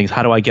about these things?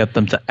 How do I get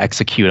them to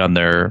execute on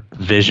their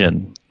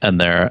vision and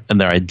their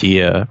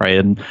idea, right?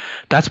 And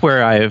that's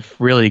where I've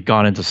really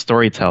gone into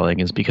storytelling,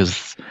 is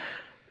because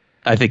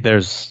I think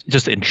there's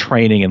just, in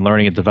training and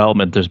learning and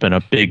development, there's been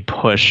a big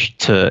push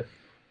to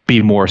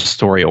be more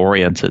story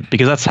oriented,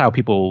 because that's how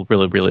people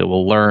really, really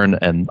will learn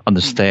and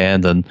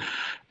understand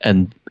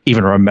and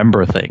even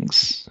remember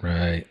things.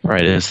 Right.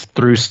 Is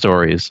through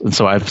stories. And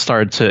so I've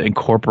started to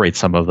incorporate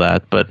some of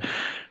that, but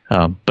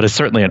it's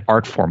certainly an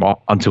art form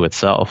unto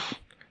itself.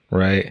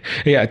 Right.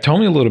 Yeah. Tell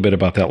me a little bit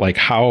about that. Like,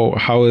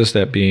 how is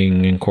that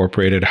being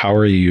incorporated? How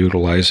are you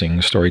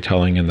utilizing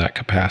storytelling in that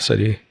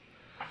capacity?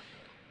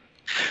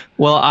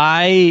 Well,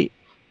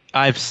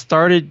 I've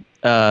started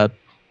when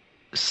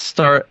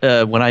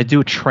I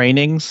do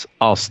trainings,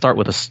 I'll start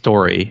with a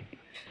story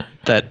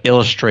that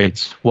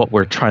illustrates what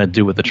we're trying to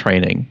do with the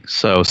training.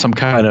 So some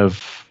kind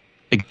of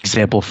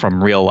example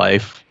from real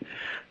life,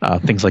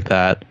 things like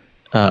that.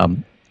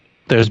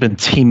 There's been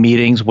team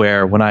meetings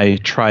where, when I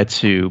try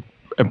to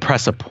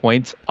impress a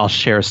point, I'll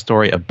share a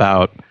story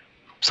about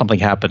something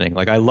happening.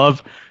 Like, I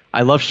love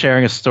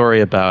sharing a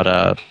story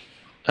about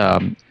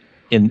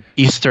in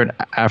East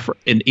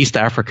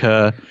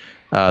Africa.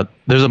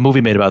 There's a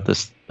movie made about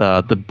this.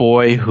 The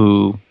boy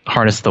who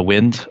harnessed the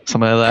wind,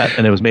 something like that,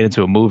 and it was made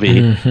into a movie.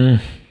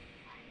 Mm-hmm.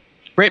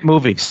 Great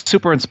movie,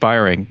 super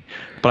inspiring.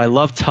 But I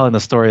love telling the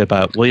story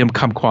about William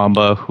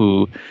Kamkwamba,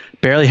 who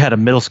barely had a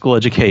middle school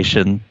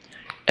education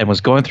and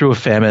was going through a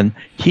famine.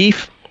 He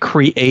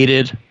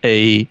created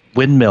a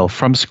windmill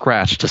from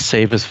scratch to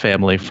save his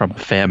family from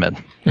famine,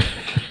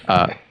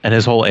 and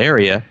his whole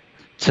area,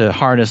 to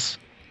harness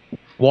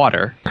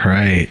water.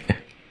 Right.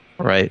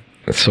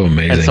 That's so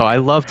amazing. And so I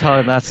love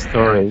telling that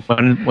story.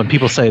 When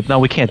people say, no,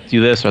 we can't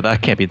do this or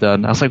that can't be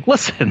done, I was like,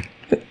 listen,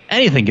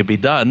 anything can be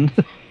done.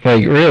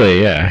 Like,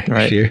 really, yeah.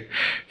 Right.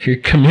 If you're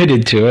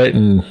committed to it,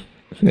 and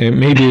it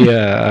may be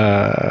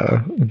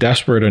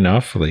desperate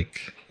enough,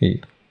 like,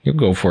 you'll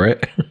go for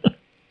it.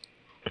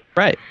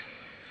 Right.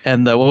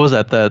 And what was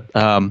that?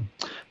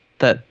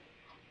 That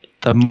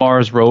the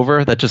Mars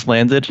rover that just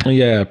landed?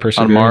 Yeah,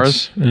 Perseverance. On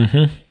Mars.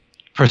 Mm-hmm.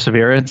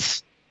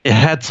 Perseverance.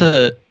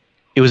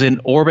 It was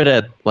in orbit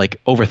at like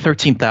over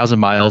 13,000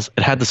 miles.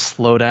 It had to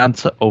slow down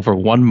to over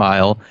 1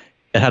 mile.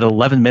 It had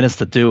 11 minutes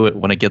to do it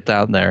when it get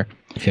down there.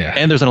 Yeah.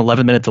 And there's an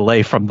 11-minute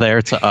delay from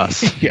there to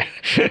us. Yeah.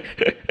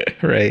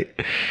 Right.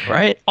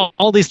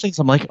 All these things,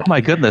 I'm like, oh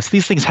my goodness,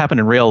 these things happen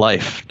in real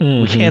life.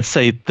 Mm-hmm. We can't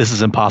say this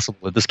is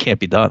impossible, this can't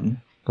be done.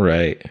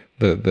 Right.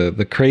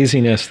 The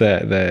craziness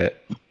that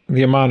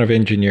the amount of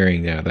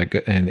engineering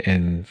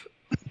and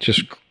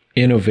just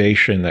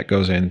innovation that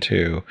goes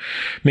into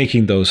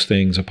making those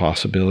things a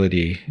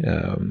possibility.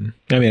 I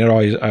mean, I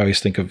always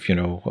think of,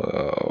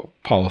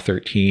 Apollo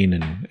 13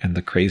 and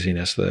the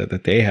craziness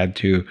that they had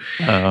to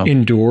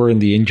endure,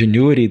 and the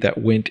ingenuity that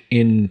went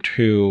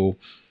into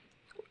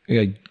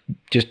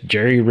just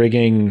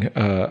jerry-rigging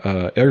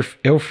air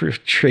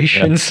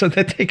filtration so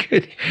that they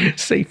could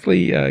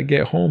safely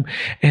get home.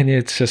 And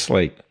it's just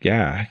like,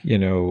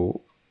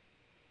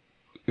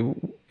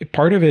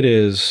 part of it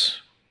is,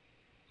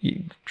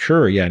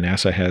 sure,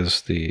 NASA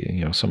has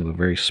some of the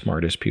very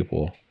smartest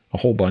people, a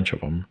whole bunch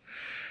of them,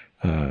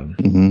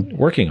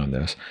 working on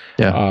this.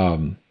 Yeah.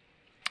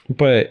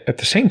 But at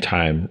the same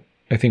time,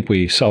 I think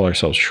we sell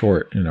ourselves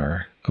short in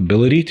our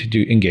ability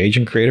to engage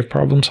in creative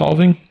problem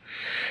solving,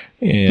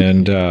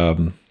 and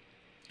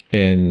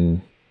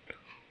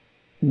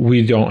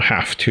we don't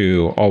have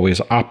to always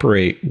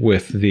operate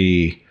with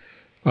the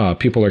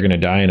people are going to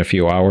die in a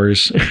few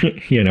hours,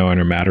 in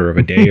a matter of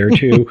a day or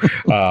two.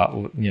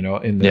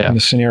 In the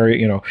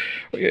scenario,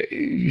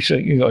 you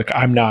say, like,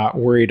 I'm not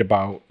worried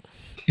about,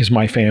 is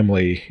my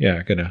family,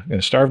 going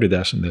to starve to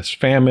death in this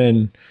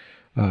famine,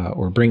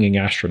 or bringing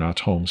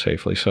astronauts home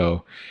safely.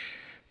 So,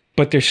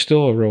 but there's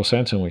still a real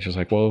sense in which it's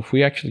like, well, if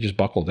we actually just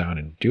buckle down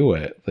and do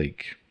it,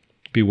 like,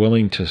 be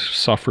willing to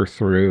suffer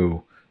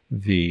through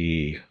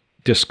the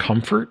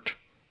discomfort.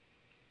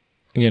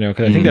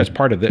 Because I think that's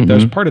part of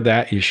that's part of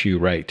that issue,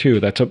 right? Too.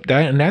 That's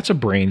a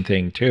brain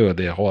thing too.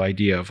 The whole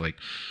idea of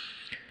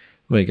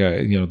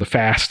the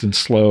fast and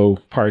slow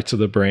parts of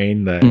the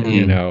brain that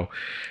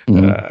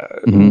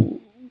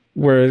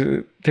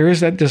where there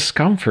is that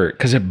discomfort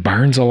because it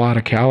burns a lot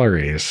of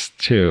calories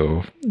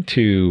to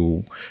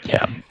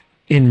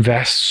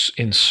invest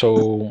in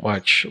so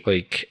much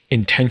like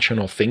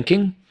intentional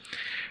thinking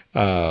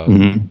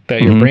that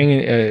your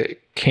brain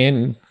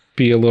can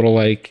be a little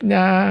like,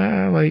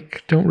 nah,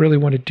 like, don't really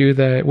want to do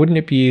that. Wouldn't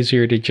it be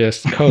easier to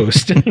just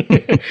coast?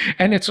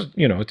 And it's,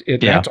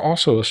 that's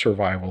also a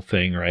survival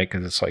thing, right?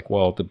 Because it's like,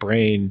 well, the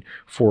brain,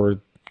 for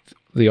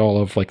the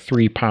all of like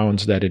 3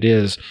 pounds that it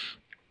is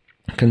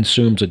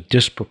consumes a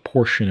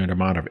disproportionate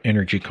amount of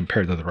energy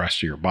compared to the rest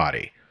of your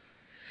body.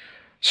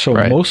 So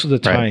most of the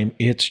time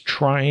it's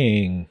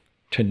trying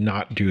to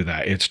not do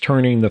that. It's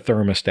turning the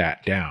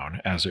thermostat down,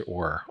 as it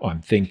were,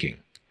 on thinking,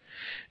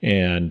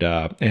 and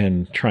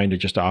trying to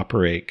just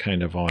operate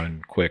kind of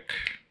on quick,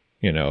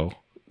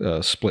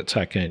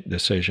 split-second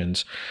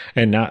decisions,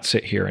 and not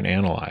sit here and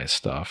analyze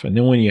stuff. And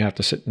then when you have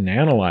to sit and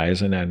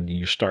analyze, and then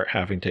you start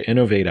having to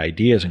innovate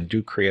ideas and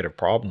do creative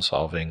problem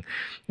solving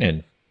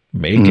and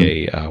make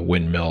a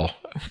windmill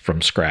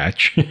from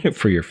scratch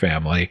for your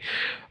family,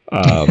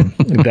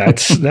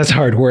 that's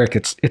hard work.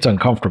 It's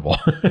uncomfortable.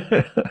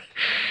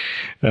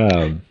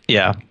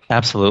 Yeah,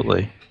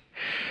 absolutely.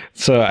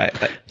 So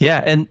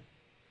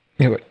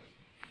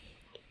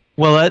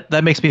well,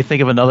 that makes me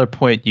think of another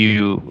point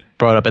you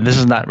brought up, and this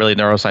is not really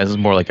neuroscience; it's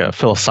more like a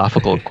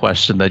philosophical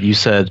question that you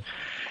said.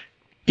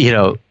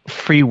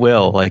 Free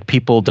will, like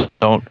people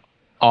don't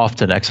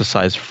often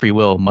exercise free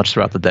will much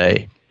throughout the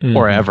day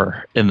or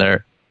ever in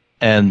there,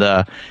 and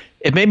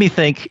it made me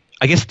think.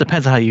 I guess it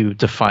depends on how you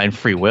define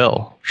free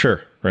will.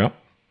 Sure. Well.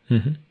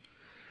 Mm-hmm.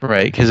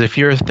 Right, because if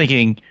you're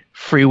thinking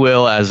free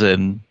will as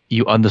in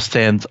you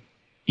understand,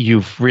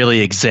 you've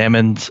really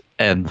examined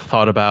and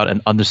thought about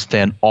and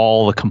understand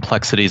all the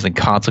complexities and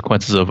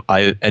consequences of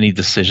any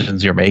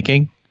decisions you're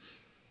making,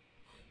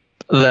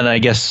 then I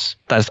guess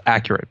that's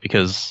accurate,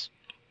 because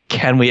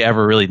can we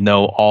ever really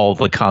know all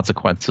the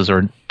consequences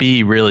or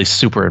be really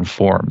super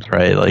informed,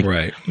 right? Like,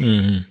 right.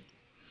 Mm-hmm.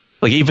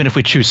 Like even if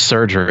we choose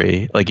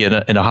surgery, like in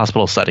a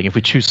hospital setting, if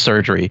we choose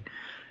surgery,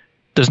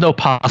 there's no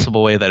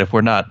possible way that if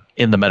we're not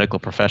in the medical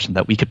profession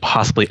that we could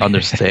possibly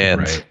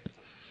understand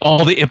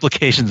all the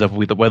implications of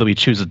whether we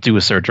choose to do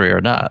a surgery or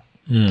not.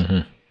 Mm-hmm.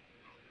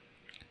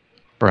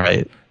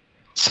 Right.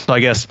 So I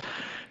guess,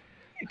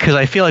 because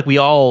I feel like we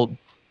all,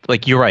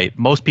 like you're right,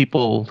 most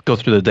people go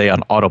through the day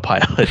on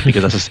autopilot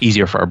because that's just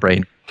easier for our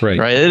brain. Right.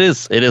 It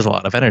is a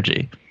lot of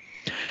energy.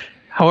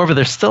 However,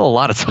 there's still a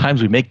lot of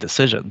times we make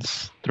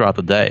decisions throughout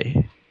the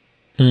day.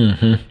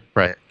 Mm-hmm.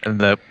 Right. And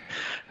and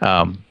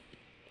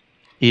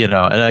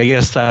I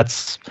guess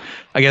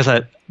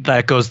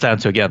that goes down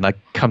to, again, that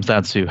comes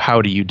down to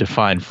how do you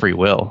define free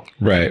will?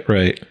 Right.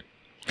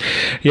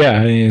 Yeah,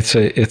 I mean,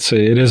 it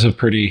is a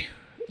pretty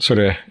sort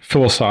of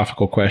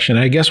philosophical question.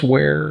 I guess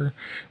where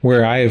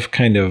I've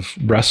kind of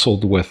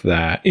wrestled with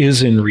that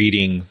is in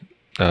reading,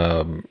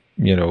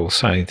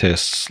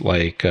 scientists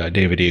like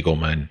David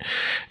Eagleman,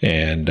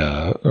 and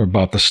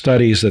about the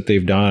studies that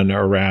they've done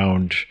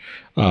around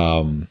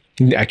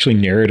actually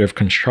narrative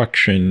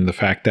construction. The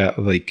fact that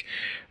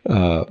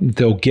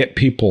they'll get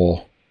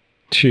people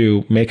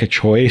to make a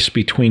choice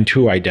between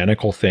two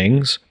identical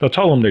things. They'll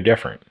tell them they're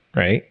different,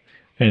 right?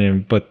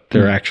 But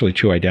they're actually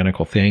two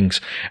identical things.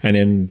 And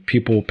then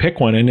people pick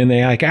one, and then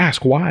they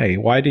ask, why?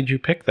 Why did you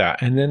pick that?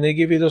 And then they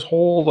give you this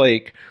whole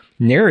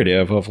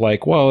narrative of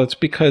well, it's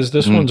because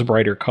this one's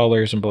brighter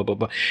colors and blah, blah,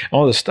 blah,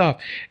 all this stuff.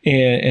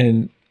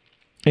 And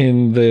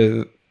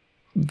the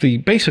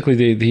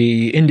basically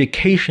the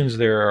indications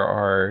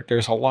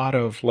there's a lot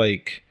of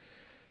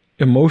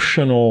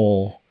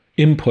emotional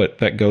input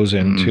that goes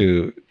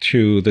into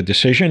the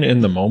decision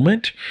in the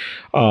moment,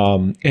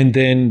 and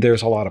then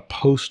there's a lot of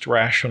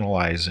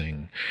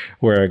post-rationalizing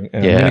where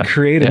I'm going to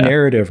create a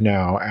narrative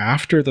now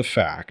after the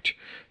fact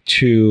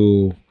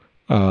to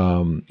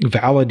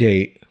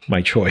validate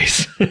my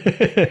choice.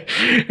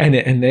 and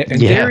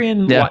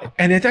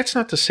that's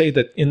not to say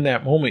that in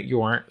that moment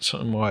you aren't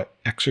somewhat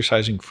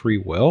exercising free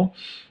will.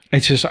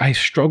 It's just I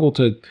struggle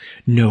to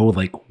know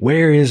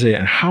where is it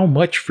and how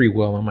much free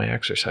will am I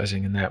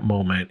exercising in that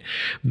moment,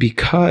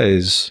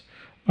 because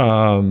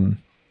am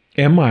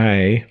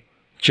I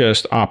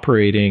just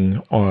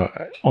operating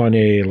on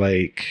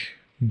a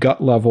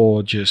gut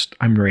level, just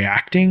I'm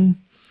reacting,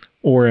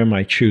 or am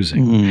I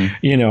choosing?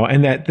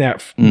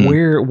 And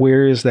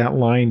where is that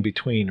line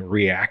between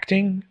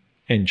reacting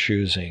and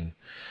choosing?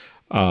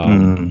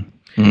 And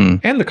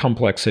the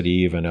complexity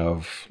even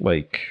of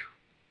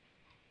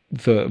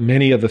the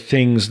many of the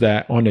things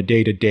that on a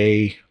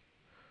day-to-day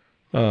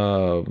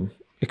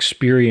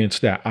experience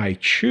that I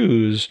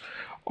choose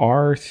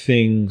are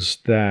things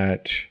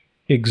that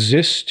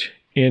exist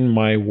in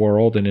my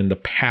world and in the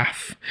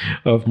path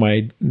of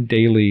my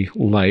daily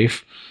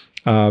life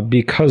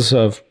because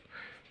of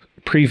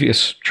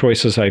previous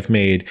choices I've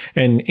made,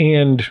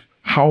 and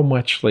how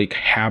much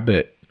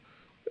habit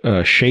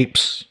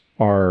shapes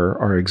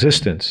our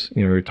existence.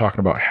 We were talking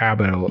about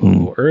habit a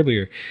little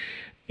earlier,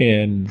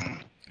 and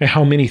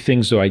how many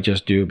things do I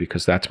just do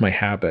because that's my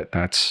habit?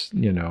 That's,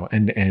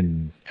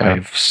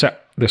 I've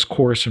set this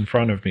course in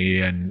front of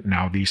me, and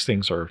now these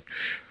things are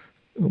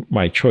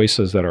my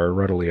choices that are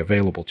readily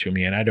available to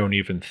me, and I don't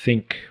even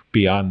think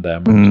beyond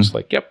them. I'm just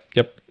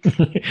yep.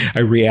 I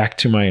react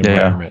to my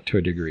environment to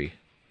a degree.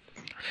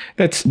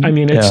 That's, I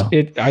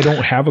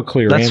don't have a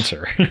clear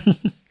answer.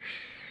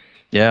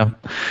 Yeah,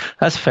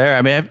 that's fair.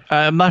 I mean,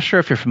 I'm not sure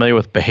if you're familiar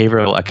with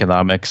behavioral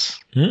economics,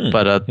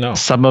 but no.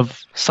 some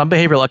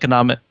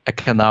behavioral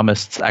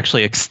economists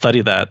actually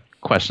study that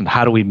question: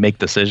 how do we make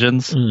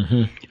decisions?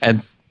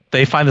 And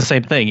they find the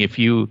same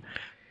thing.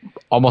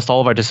 Almost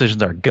all of our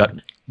decisions are gut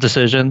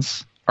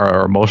decisions,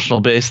 are emotional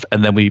based,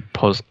 and then we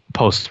post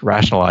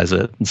rationalize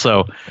it. And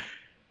so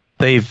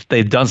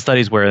they've done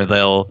studies where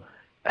they'll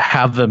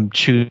have them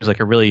choose like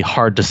a really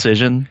hard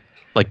decision,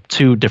 like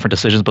two different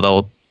decisions, but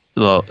they'll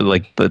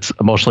like that's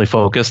emotionally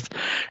focused,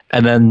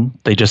 and then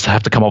they just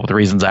have to come up with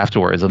reasons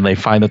afterwards, and they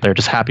find that they're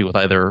just happy with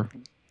either.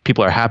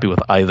 People are happy with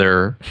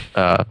either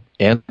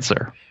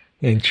answer.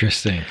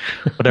 Interesting.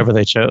 Whatever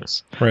they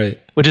chose. Right.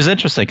 Which is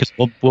interesting because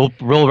we'll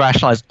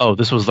rationalize. Oh,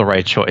 this was the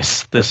right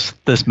choice. This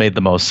made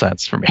the most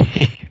sense for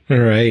me.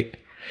 Right.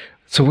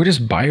 So where does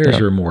buyer's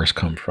remorse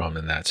come from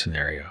in that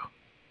scenario?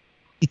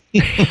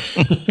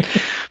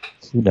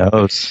 Who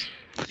knows?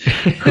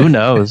 Who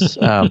knows?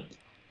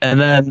 And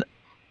then,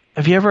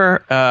 have you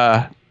ever?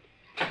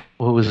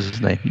 What was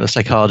his name? The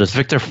psychologist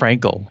Viktor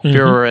Frankl. Have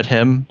you ever read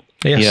him?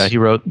 Yes. Yeah, he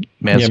wrote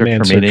Man's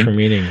Man's Search for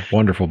Meaning.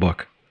 Wonderful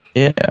book.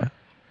 Yeah.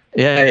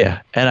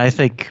 And I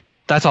think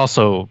that's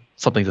also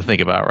something to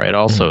think about, right?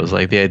 Also, is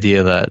like the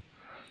idea that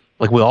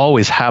like we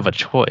always have a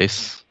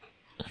choice,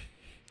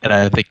 and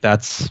I think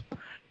that's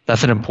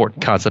an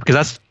important concept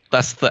because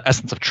that's the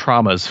essence of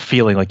trauma, is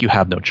feeling like you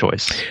have no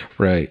choice.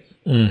 Right.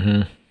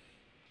 Yeah,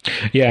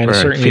 and or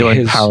certainly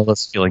feeling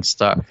powerless, feeling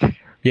stuck.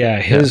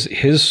 Yeah,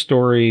 his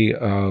story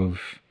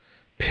of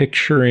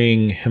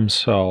picturing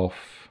himself,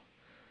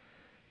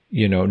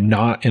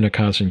 not in a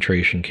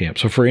concentration camp.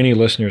 So for any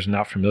listeners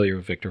not familiar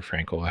with Viktor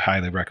Frankl, I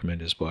highly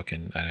recommend his book,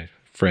 and I have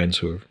friends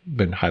who have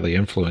been highly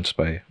influenced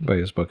by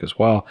his book as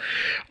well.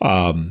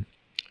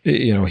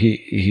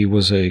 He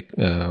was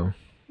a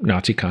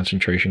Nazi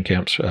concentration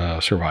camp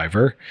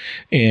survivor,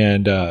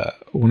 and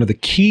one of the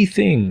key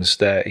things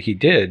that he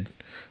did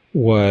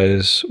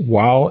was,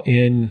 while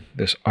in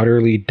this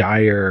utterly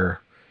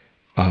dire,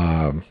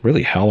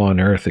 really hell on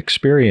earth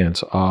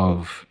experience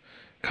of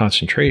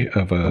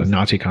a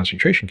Nazi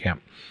concentration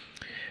camp,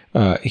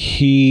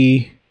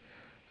 he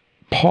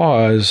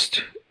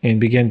paused and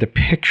began to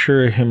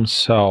picture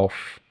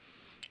himself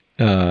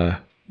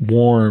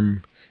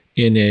warm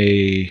in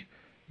a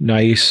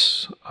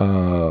nice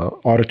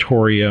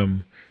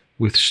auditorium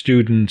with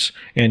students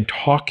and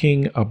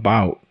talking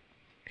about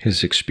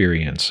his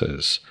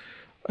experiences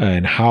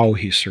and how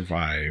he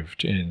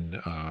survived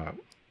and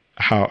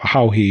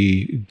how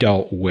he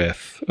dealt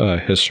with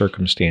his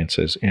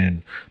circumstances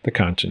in the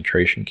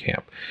concentration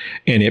camp.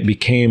 And it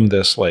became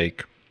this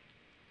like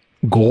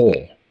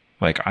goal,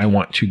 like I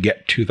want to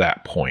get to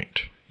that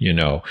point,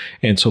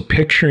 and so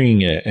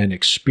picturing it and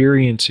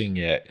experiencing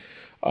it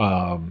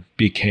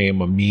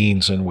became a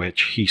means in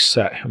which he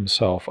set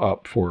himself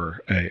up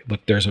for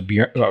look, there's a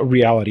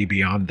reality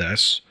beyond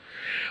this.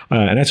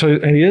 And it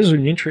is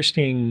an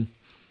interesting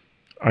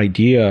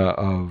idea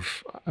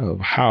of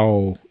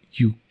how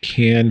you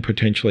can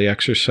potentially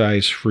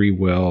exercise free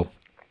will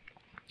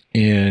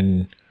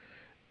and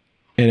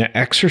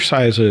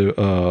exercise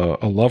a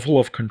level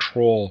of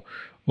control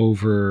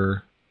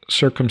over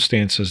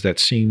circumstances that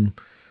seem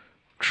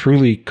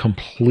truly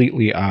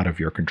completely out of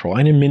your control,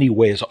 and in many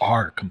ways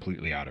are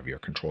completely out of your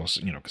control.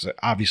 Because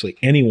obviously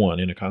anyone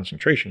in a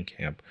concentration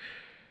camp,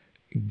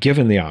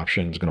 given the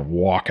option, is going to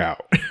walk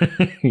out.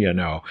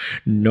 No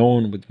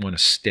one would want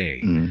to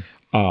stay.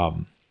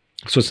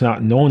 So it's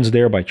not, no one's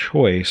there by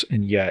choice,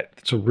 and yet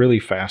it's a really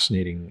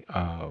fascinating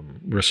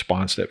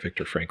response that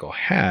Viktor Frankl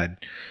had,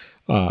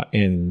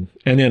 and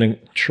then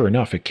sure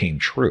enough, it came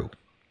true,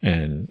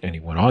 and he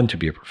went on to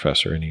be a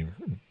professor, and he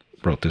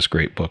wrote this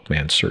great book,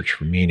 Man's Search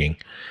for Meaning,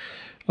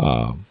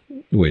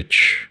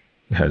 which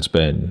has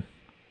been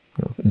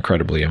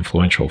incredibly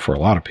influential for a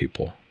lot of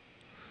people.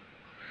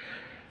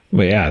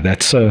 But yeah,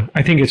 that's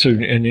I think it's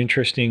an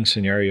interesting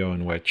scenario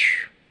in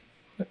which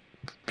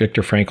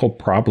Viktor Frankl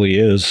probably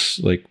is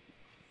like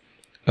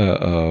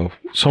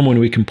someone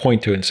we can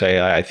point to and say,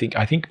 I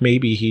think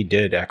maybe he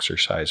did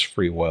exercise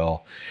free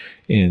will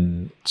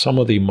in some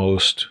of the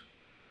most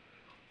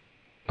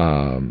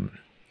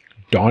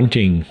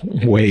daunting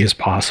ways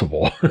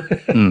possible.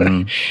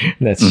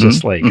 That's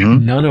just like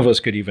none of us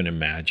could even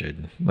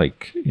imagine.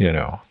 Like,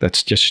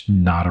 that's just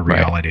not a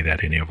reality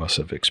that any of us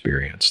have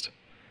experienced.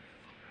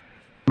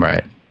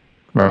 Right.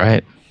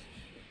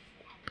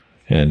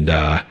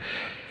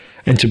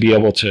 And to be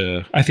able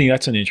to, I think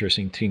that's an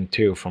interesting thing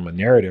too, from a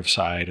narrative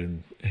side,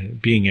 and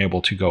being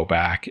able to go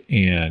back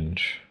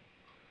and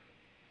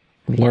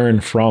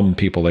learn from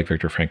people like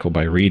Viktor Frankl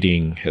by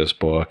reading his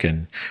book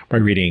and by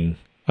reading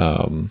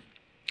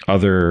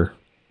other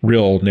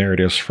real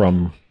narratives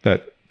from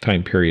that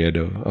time period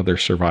of other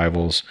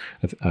survivals.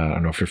 I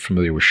don't know if you're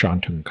familiar with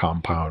Shantung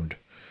Compound,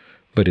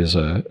 but is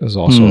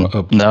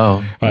also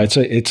no.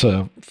 It's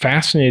a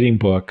fascinating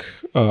book,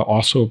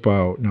 also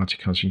about Nazi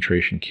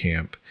concentration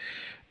camp,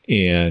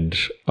 and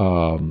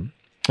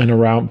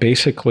around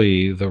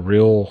basically the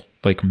real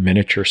like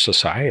miniature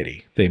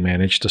society they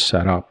managed to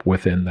set up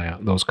within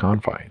those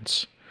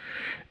confines,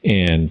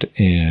 and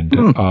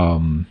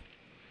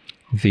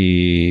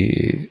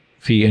the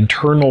the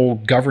internal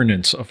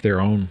governance of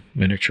their own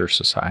miniature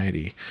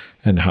society,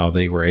 and how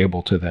they were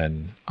able to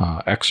then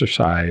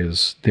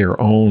exercise their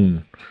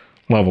own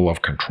level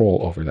of control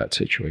over that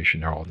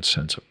situation, their own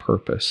sense of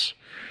purpose.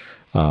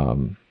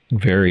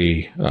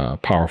 Very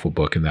powerful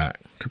book in that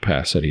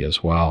capacity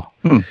as well.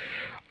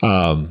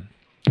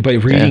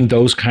 But reading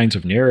those kinds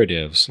of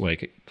narratives,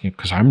 like,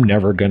 because I'm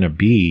never going to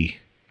be,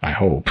 I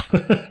hope,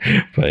 but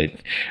but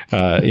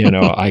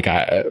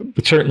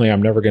certainly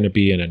I'm never going to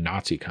be in a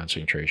Nazi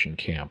concentration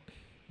camp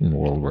in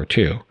World War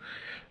II.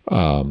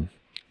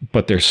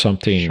 But there's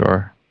something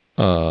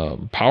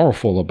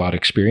powerful about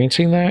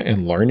experiencing that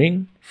and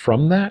learning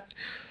from that.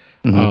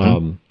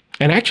 And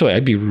actually,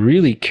 I'd be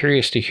really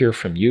curious to hear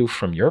from you,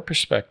 from your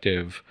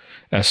perspective,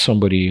 as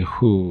somebody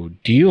who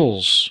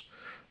deals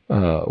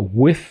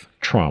with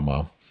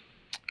trauma.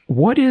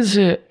 What is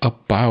it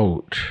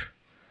about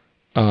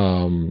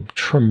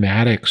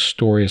traumatic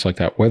stories like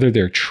that, whether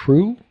they're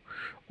true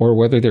or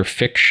whether they're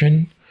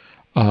fiction?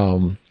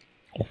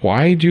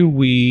 Why do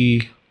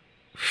we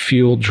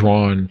feel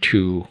drawn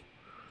to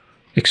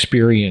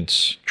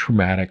experience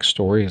traumatic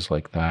stories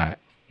like that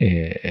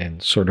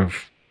and sort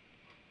of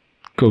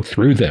go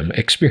through them,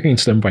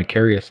 experience them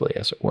vicariously,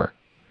 as it were?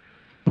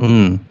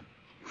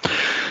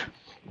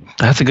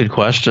 That's a good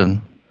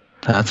question.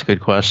 That's a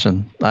good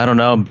question. I don't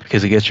know,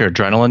 because it gets your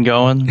adrenaline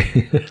going.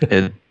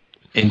 It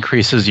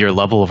increases your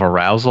level of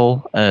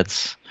arousal.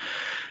 It's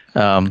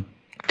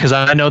because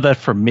I know that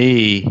for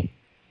me,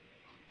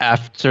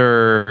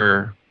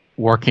 after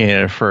working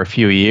in it for a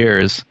few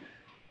years,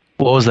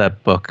 what was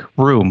that book?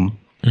 Room.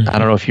 I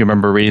don't know if you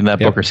remember reading that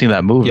book or seeing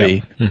that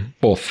movie.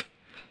 Both.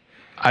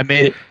 I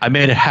made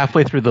it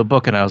halfway through the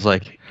book, and I was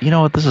like, you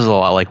know what? This is a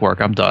lot like work.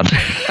 I'm done.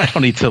 I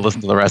don't need to listen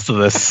to the rest of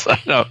this.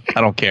 I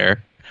don't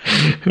care.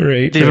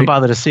 Right. Didn't even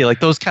bother to see. Like,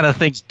 those kind of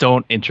things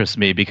don't interest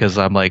me, because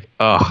I'm like,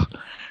 oh,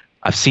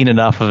 I've seen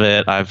enough of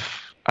it.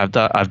 I've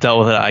dealt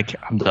with it.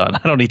 I'm done.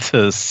 I don't need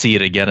to see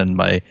it again in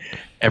my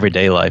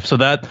everyday life. So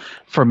that,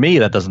 for me,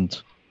 that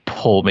doesn't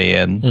pull me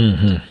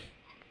in.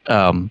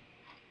 And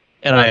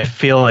I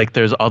feel like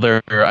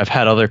I've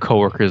had other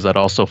coworkers that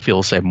also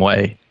feel the same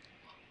way.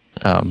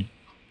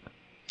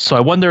 So I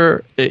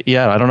wonder,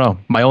 I don't know.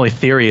 My only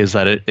theory is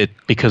that it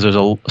because there's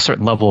a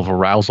certain level of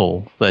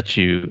arousal that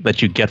you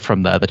get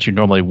from that you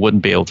normally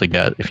wouldn't be able to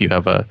get if you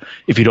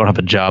don't have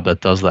a job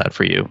that does that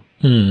for you.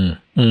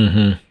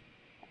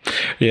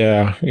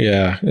 Yeah.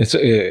 It's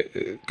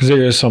because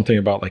there is something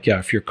about, like,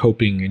 if you're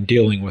coping and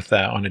dealing with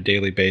that on a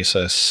daily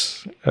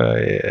basis,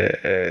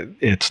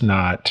 it's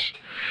not,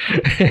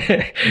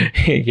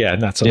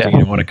 not something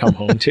you want to come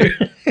home to.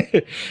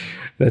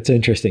 That's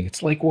interesting.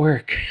 It's like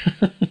work.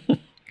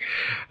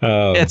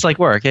 It's like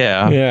work.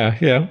 Yeah.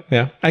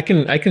 I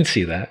can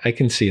see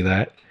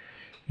that.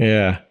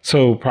 Yeah.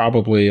 So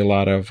probably a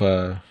lot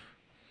of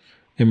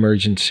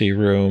emergency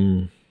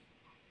room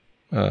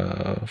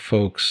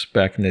folks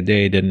back in the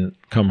day didn't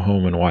come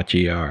home and watch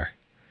ER,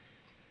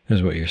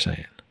 is what you're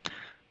saying.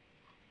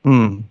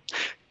 I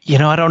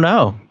don't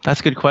know. That's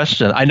a good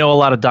question. I know a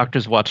lot of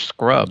doctors watch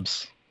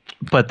Scrubs,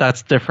 but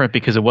that's different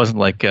because it wasn't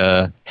like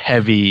a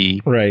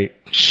heavy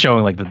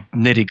showing, like the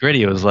nitty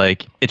gritty. It was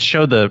like, it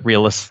showed the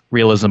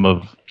realism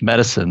of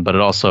medicine, but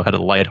it also had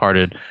a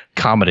lighthearted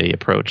comedy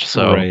approach.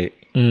 So it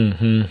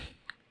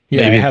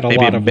had a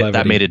lot of levity.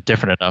 That made it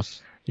different enough.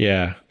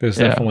 Yeah, there's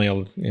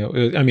definitely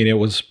it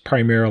was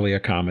primarily a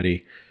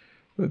comedy.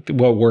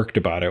 What worked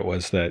about it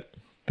was that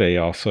they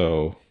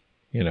also,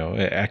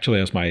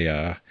 actually, as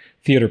my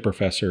theater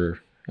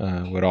professor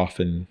would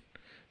often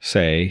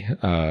say,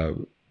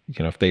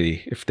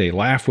 if they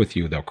laugh with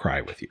you, they'll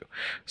cry with you.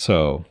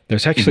 So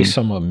there's actually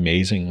some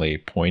amazingly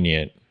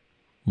poignant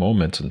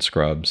moments in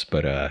Scrubs,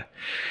 but I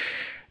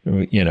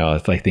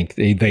think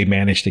they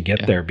managed to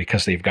get there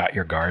because they've got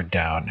your guard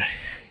down.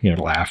 You're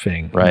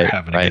laughing, you're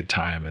having a good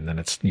time, and then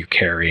it's you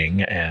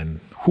carrying, and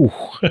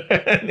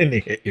and they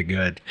hit you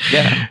good.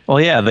 Yeah.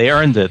 Well, yeah, they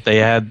earned it. They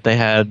had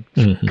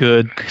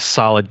good,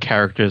 solid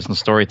characters and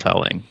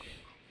storytelling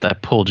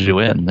that pulled you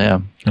in. Yeah.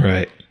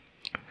 Right.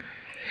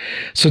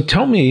 So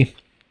tell me,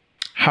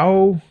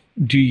 how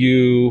do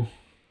you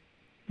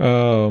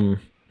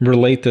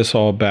relate this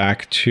all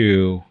back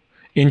to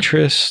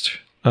interest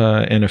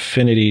and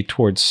affinity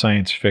towards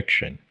science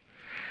fiction,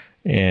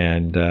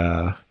 and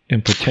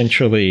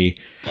potentially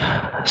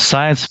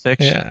science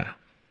fiction?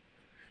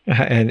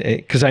 And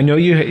because I know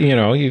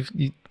you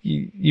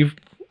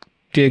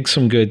dig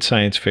some good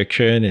science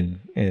fiction,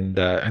 and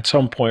at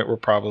some point we're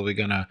probably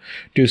gonna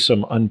do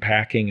some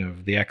unpacking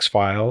of the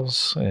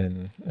X-Files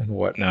and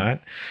whatnot.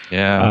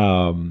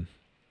 Yeah.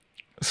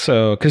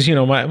 So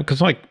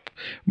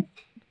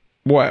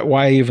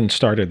why I even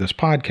started this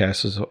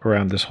podcast is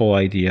around this whole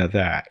idea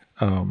that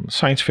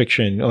science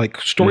fiction, like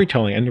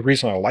storytelling, and the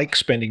reason I like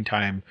spending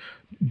time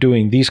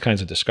doing these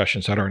kinds of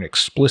discussions that aren't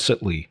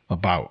explicitly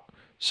about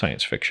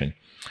science fiction,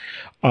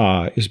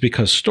 is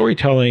because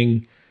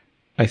storytelling,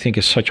 I think,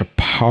 is such a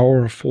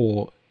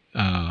powerful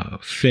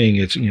thing.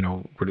 It's,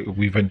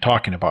 we've been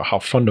talking about how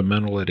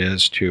fundamental it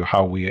is to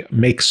how we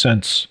make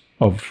sense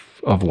of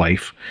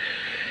life.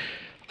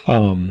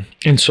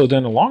 And so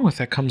then along with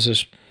that comes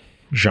this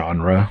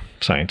genre,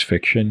 science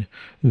fiction,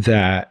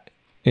 that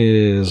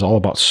is all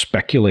about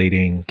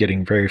speculating,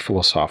 getting very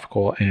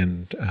philosophical,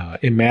 and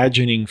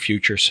imagining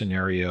future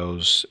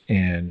scenarios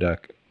and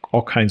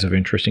all kinds of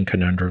interesting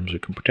conundrums we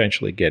can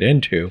potentially get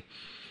into,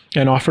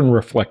 and often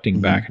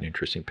reflecting back an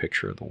interesting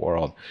picture of the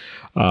world.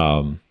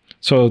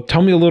 So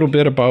tell me a little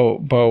bit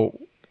about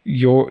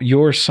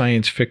your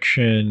science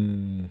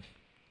fiction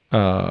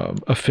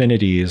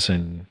affinities,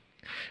 and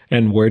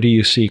where do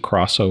you see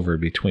crossover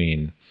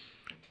between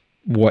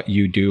what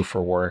you do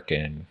for work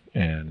and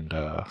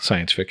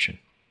science fiction?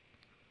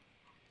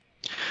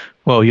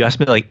 Well, you asked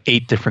me like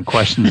 8 different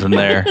questions in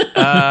there.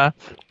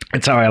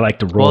 That's how I like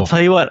to roll. Well,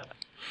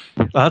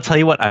 I'll tell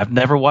you what. I've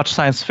never watched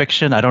science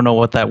fiction. I don't know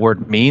what that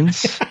word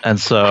means, and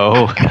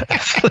so,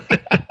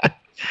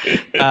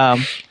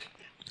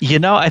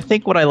 I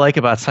think what I like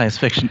about science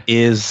fiction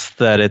is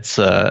that it's,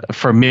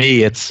 for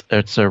me, it's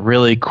a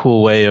really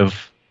cool way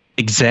of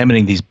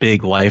examining these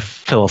big life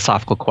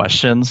philosophical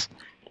questions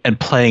and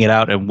playing it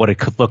out and what it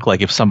could look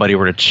like if somebody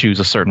were to choose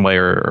a certain way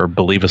or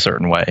believe a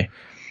certain way.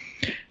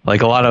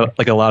 Like a lot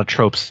of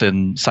tropes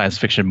in science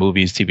fiction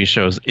movies, TV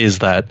shows, is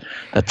that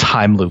a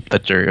time loop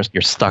that you're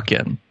stuck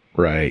in.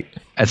 Right.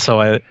 And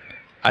so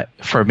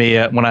for me,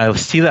 when I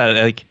see that,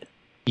 like,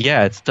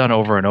 yeah, it's done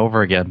over and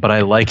over again, but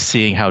I like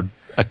seeing how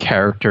a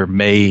character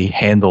may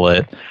handle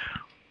it.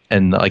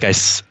 And like I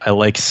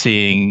like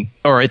seeing,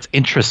 or it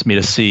interests me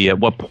to see at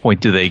what point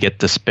do they get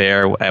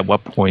despair, at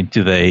what point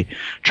do they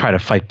try to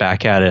fight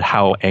back at it,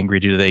 how angry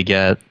do they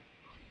get,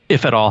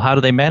 if at all, how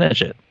do they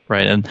manage it,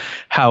 right? And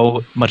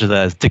how much of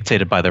that is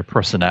dictated by their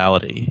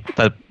personality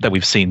that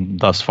we've seen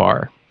thus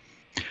far.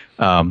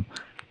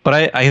 But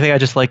I think I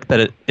just like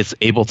that it's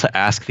able to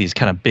ask these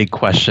kind of big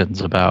questions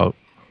about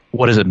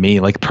what does it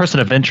mean? Like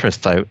Person of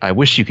Interest, I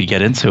wish you could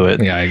get into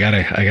it. Yeah, I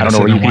gotta I don't know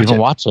where you can even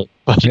watch it.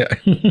 But Yeah.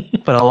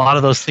 but a lot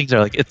of those things are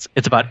like it's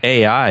about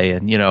AI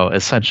and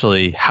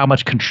essentially how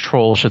much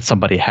control should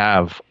somebody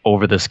have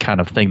over this kind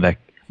of thing, that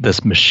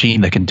this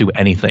machine that can do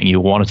anything you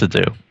want it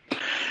to do.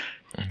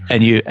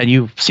 And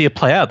you see it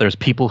play out. There's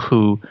people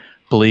who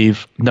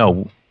believe,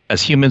 no,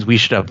 as humans we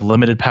should have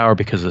limited power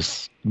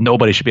because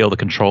nobody should be able to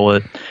control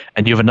it.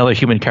 And you have another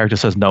human character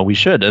says, no, we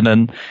should. And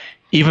then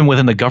even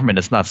within the government,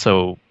 it's not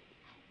so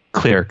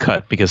clear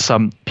cut, because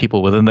some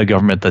people within the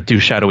government that do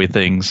shadowy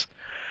things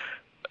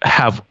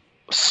have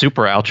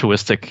super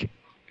altruistic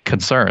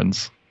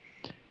concerns,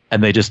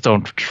 and they just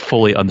don't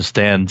fully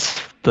understand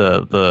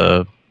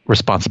the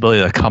responsibility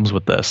that comes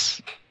with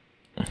this.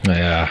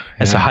 Yeah.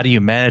 And so how do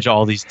you manage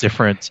all these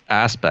different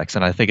aspects?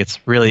 And I think it's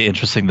really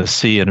interesting to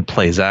see, and it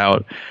plays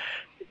out,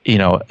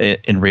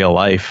 in real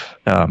life,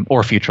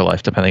 or future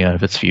life, depending on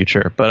if it's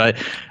future. But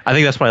I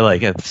think that's what I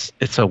like.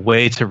 It's a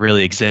way to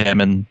really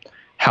examine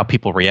how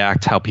people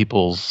react, how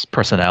people's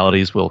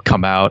personalities will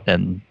come out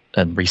and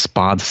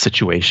respond to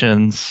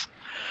situations,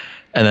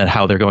 and then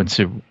how they're going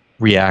to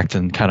react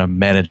and kind of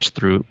manage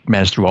through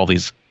all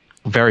these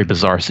very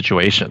bizarre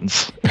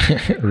situations.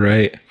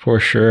 Right. For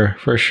sure.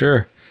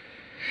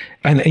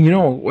 And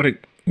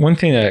one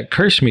thing that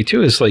occurs to me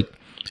too is like,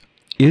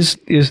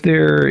 is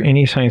there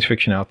any science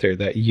fiction out there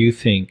that you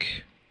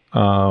think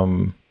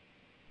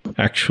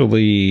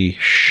actually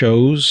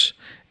shows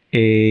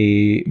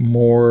a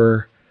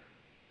more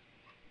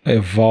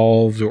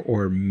evolved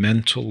or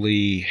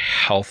mentally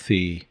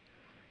healthy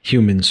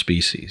human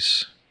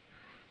species?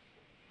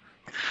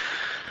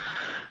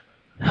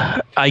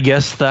 I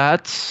guess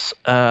that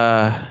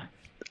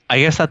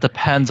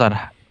depends on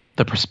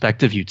the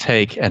perspective you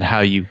take and how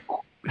you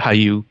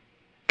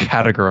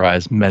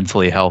categorize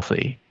mentally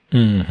healthy.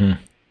 Mm-hmm.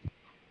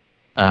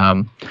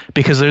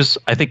 Because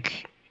I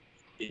think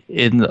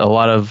in a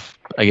lot of,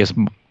 I guess,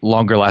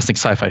 longer lasting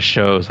sci-fi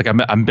shows, like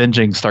I'm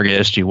binging Stargate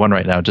SG-1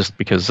 right now just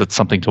because it's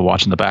something to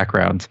watch in the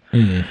background.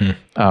 Mm-hmm.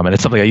 And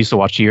it's something I used to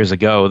watch years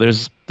ago.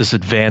 There's this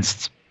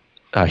advanced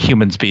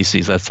human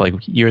species that's like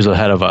years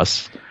ahead of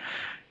us,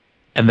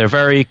 and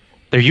they're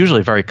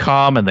usually very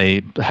calm, and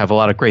they have a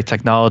lot of great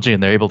technology,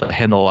 and they're able to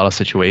handle a lot of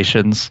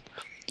situations.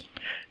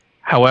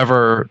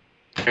 However,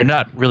 they're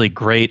not really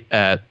great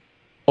at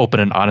open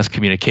and honest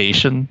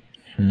communication.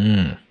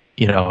 Mm.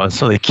 And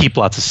so they keep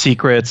lots of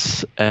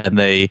secrets, and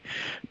they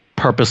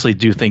purposely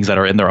do things that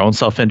are in their own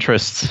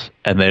self-interest,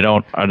 and they're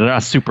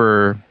not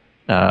super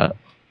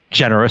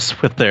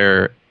generous with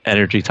their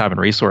energy, time, and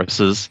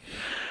resources.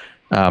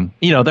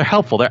 They're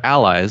helpful, they're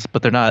allies,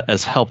 but they're not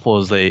as helpful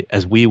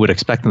as we would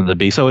expect them to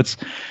be. So it's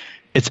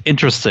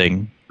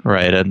interesting,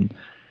 right? And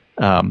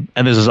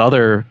there's this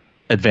other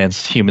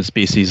advanced human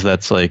species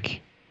that's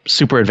like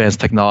super advanced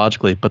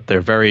technologically, but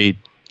they're very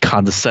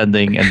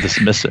condescending and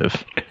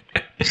dismissive.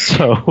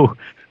 So,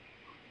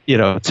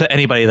 to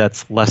anybody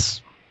that's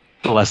less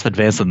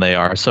advanced than they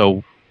are.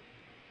 So,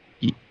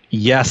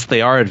 yes,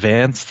 they are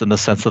advanced in the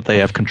sense that they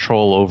have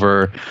control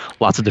over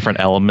lots of different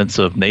elements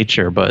of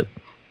nature, but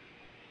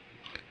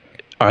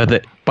are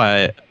they,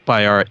 by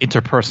our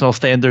interpersonal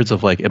standards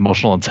of like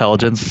emotional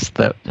intelligence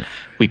that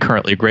we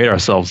currently grade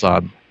ourselves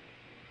on,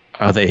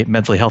 are they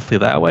mentally healthy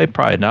that way?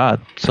 Probably not.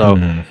 So,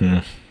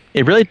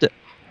 It really,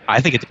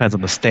 I think it depends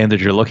on the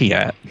standard you're looking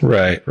at.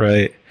 Right,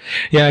 right.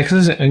 Yeah,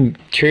 because I'm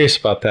curious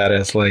about that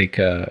as like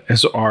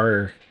as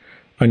our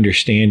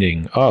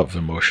understanding of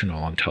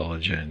emotional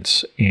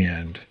intelligence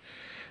and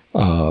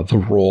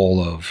the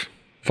role of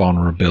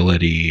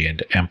vulnerability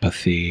and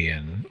empathy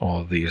and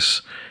all of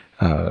these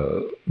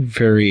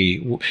very,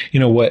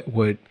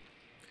 what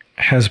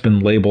has been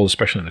labeled,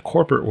 especially in the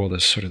corporate world,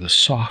 as sort of the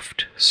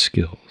soft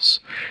skills.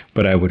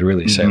 But I would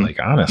really say, like,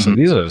 honestly,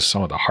 these are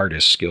some of the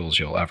hardest skills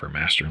you'll ever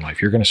master in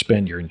life. You're going to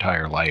spend your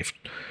entire life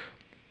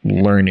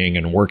learning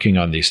and working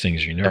on these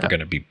things. You're never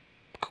going to be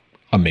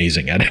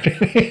amazing at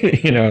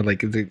it.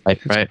 Like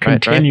it's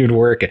continued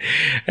work.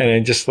 And I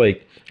just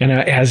like, and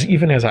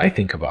even as I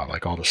think about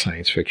like all the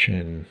science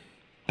fiction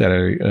that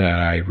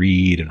I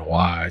read and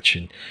watch,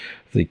 and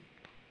like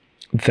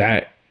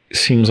that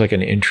seems like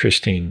an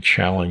interesting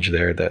challenge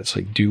there. That's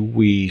like, do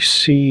we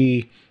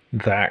see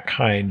that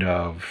kind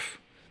of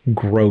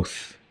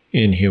growth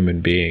in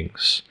human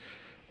beings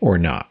or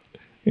not?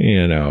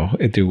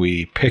 Do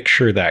we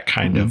picture that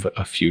kind of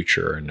a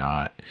future or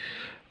not?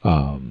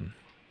 I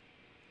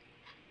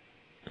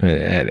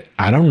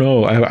don't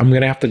know. I'm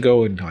going to have to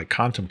go and like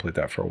contemplate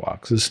that for a while,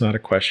 because it's not a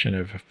question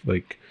of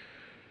like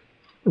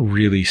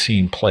really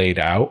seen played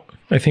out,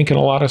 I think, in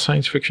a lot of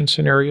science fiction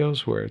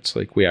scenarios where it's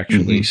like we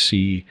actually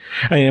see.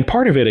 I mean, and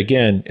part of it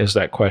again is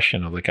that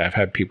question of like, I've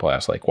had people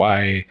ask like,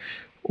 why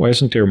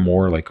isn't there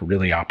more like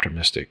really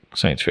optimistic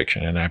science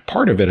fiction? And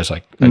part of it is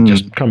like, I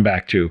just come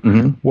back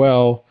to,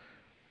 well,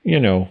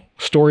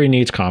 story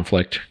needs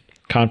conflict.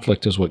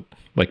 Conflict is what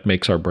like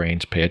makes our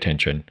brains pay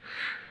attention.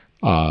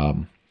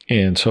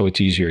 And so it's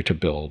easier to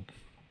build,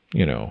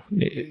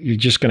 you're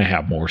just going to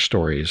have more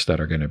stories that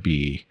are going to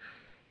be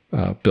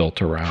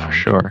built around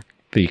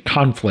the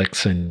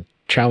conflicts and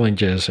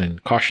challenges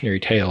and cautionary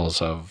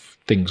tales of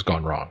things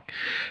gone wrong.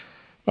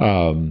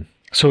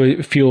 So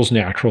it feels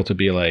natural to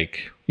be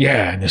like,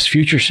 yeah, in this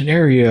future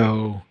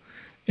scenario,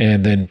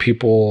 and then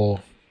people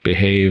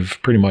behave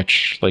pretty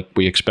much like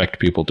we expect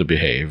people to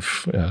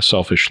behave,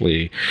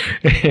 selfishly,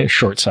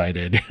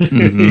 short-sighted,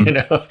 and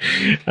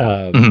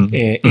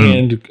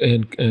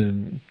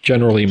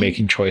generally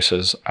making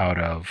choices out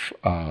of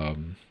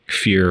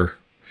fear.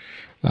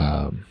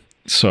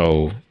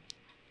 So,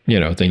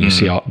 then you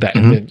see all that,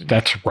 and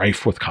that's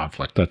rife with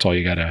conflict. That's all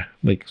you gotta,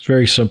 like, it's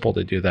very simple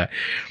to do that.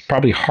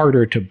 Probably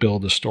harder to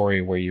build a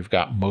story where you've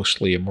got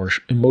mostly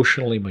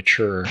emotionally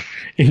mature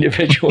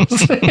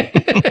individuals.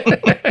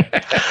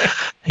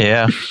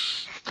 Yeah,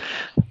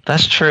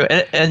 that's true.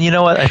 And you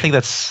know what? I think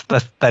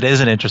that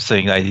is an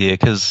interesting idea,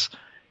 because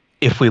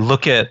if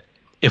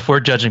we're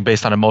judging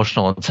based on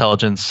emotional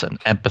intelligence and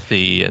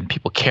empathy and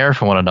people care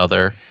for one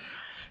another,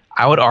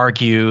 I would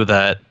argue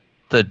that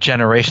the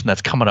generation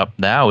that's coming up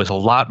now is a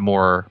lot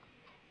more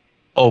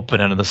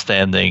open and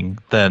understanding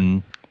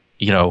than,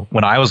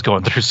 when I was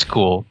going through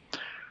school,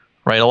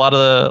 right? A lot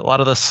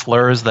of the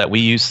slurs that we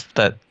used,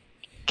 that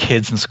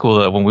kids in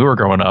school when we were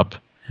growing up,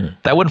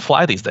 that wouldn't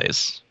fly these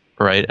days,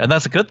 right? And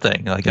that's a good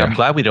thing. Like, I'm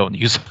glad people don't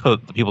use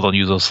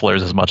those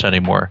slurs as much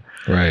anymore.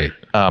 Right.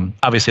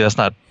 Obviously that's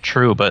not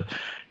true, but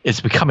it's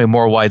becoming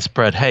more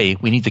widespread. Hey,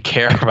 we need to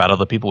care about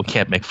other people. We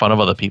can't make fun of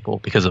other people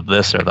because of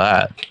this or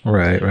that.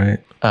 Right.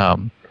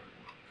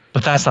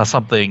 But that's not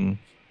something,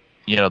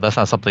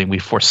 we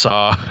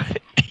foresaw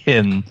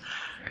in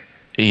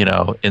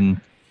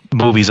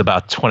movies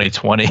about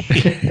 2020.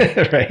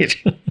 Right.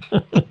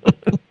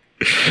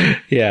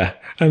 Yeah.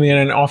 I mean,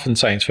 and often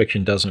science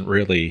fiction doesn't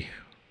really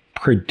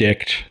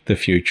predict the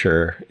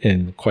future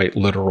in quite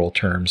literal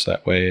terms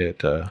that way.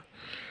 It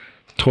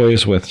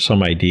toys with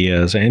some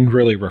ideas and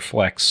really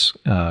reflects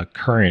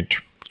current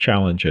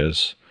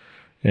challenges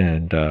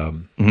and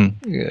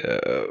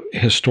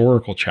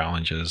historical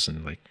challenges,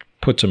 and like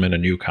puts them in a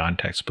new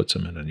context, puts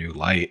them in a new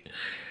light.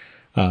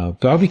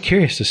 But I'll be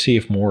curious to see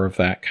if more of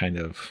that kind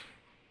of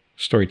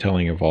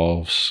storytelling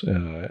evolves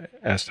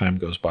as time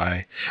goes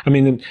by. I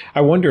mean, I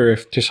wonder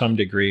if, to some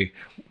degree,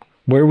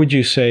 where would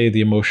you say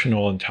the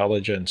emotional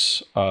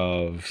intelligence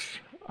of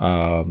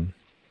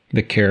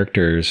the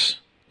characters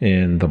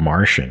in The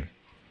Martian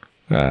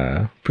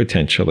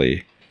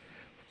potentially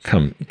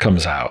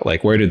comes out?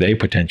 Like, where do they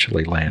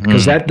potentially land?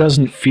 Because that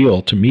doesn't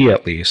feel, to me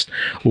at least,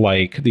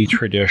 like the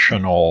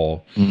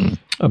traditional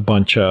a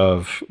bunch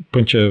of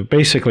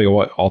basically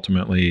what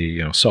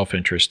ultimately,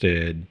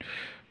 self-interested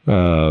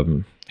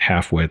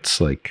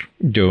half-wits, like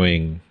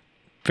doing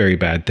very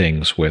bad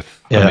things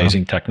with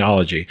amazing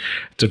technology.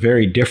 It's a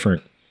very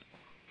different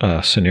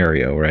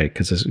scenario, right?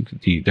 Because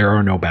there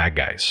are no bad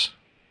guys.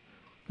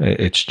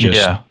 It's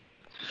just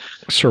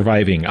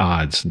surviving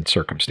odds and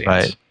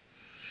circumstance.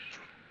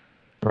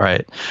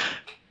 Right.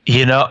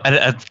 And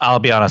I'll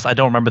be honest, I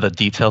don't remember the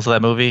details of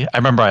that movie. I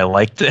remember I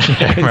liked it.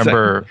 I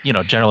remember,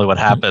 generally what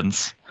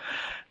happens.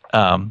 He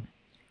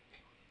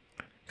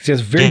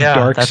has a very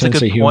dark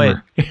sense of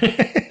humor.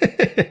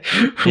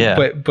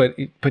 Yeah.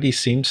 But he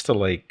seems to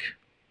like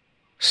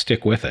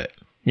stick with it,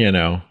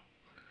 Yeah.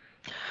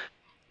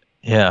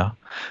 Yeah,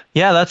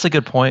 that's a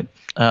good point.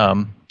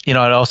 it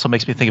also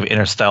makes me think of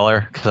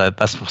Interstellar because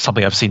that's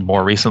something I've seen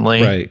more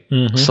recently. Right.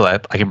 Mm-hmm. So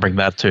that I can bring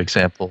that to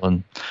example.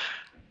 And,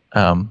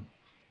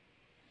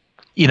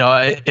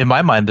 in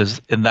my mind,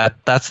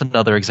 that's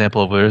another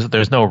example of where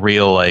there's no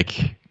real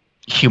like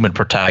human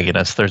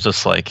protagonist. There's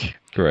just like,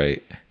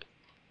 right.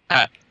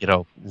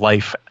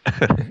 Life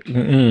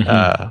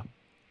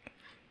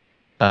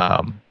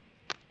Mm-hmm.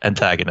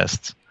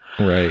 antagonists.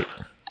 Right.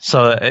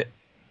 So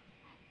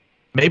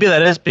maybe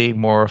that is being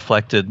more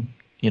reflected,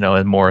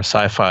 in more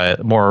sci-fi,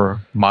 more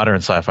modern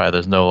sci-fi.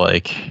 There's no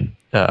like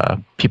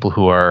people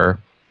who are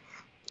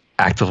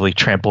actively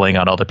trampling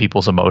on other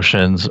people's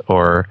emotions,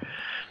 or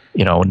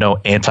no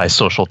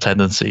antisocial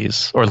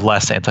tendencies, or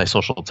less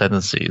antisocial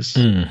tendencies.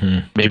 Mm-hmm.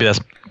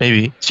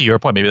 Maybe to your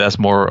point, maybe that's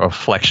more a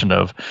reflection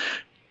of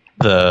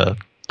the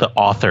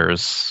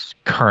author's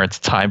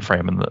current time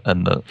frame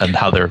and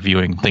how they're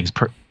viewing things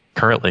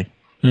currently.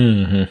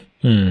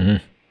 Mm-hmm. Mm-hmm.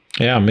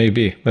 Yeah,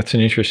 maybe that's an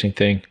interesting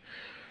thing.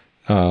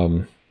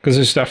 Because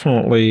there's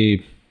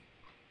definitely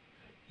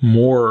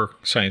more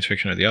science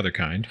fiction of the other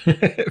kind,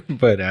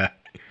 but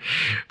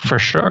for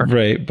sure,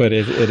 right. But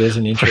it is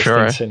an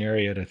interesting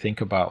scenario to think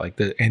about,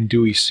 and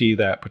do we see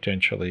that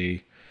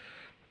potentially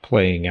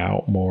playing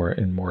out more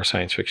in more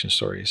science fiction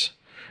stories?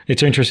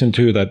 It's interesting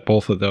too that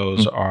both of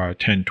those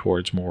tend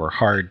towards more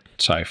hard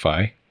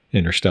sci-fi,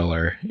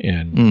 Interstellar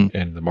and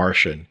The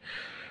Martian,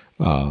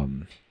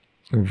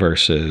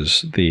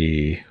 versus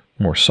the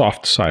more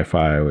soft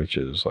sci-fi, which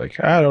is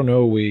like, I don't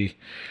know, we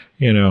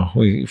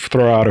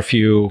throw out a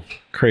few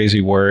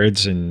crazy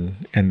words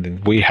and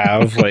then we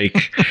have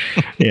like,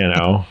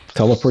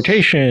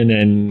 teleportation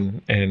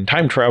and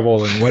time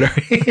travel and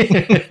whatever.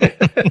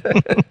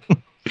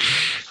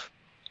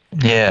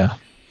 Yeah.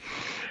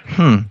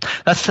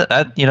 That's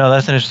an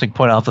interesting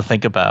point. I'll have to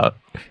think about.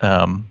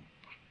 I'll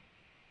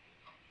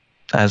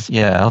have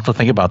to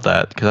think about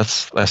that,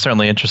 because that's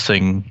certainly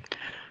interesting.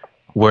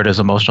 Where does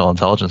emotional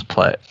intelligence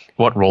play?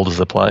 What role does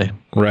it play?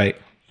 Right.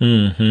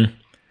 Mm-hmm.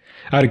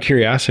 Out of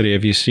curiosity,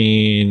 have you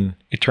seen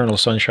Eternal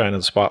Sunshine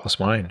of the Spotless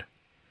Mind?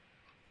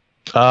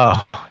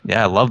 Oh,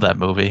 yeah, I love that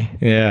movie.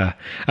 Yeah.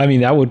 I mean,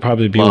 that would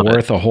probably be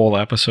worth a whole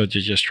episode to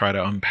just try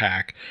to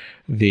unpack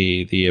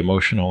the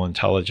emotional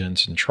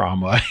intelligence and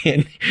trauma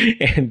and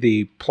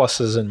the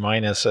pluses and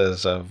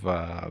minuses of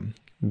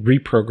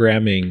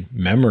reprogramming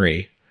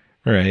memory,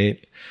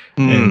 right?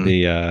 And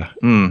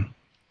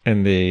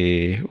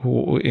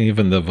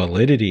even the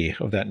validity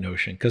of that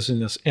notion, because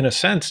in a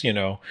sense,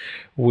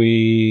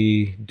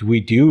 we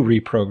do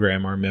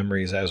reprogram our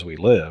memories as we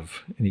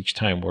live, and each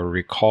time we're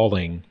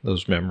recalling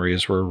those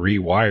memories, we're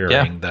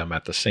rewiring them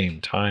at the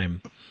same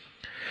time.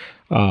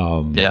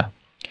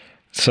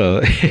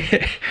 So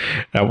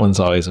that one's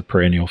always a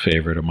perennial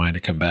favorite of mine to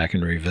come back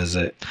and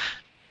revisit.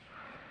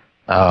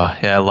 Oh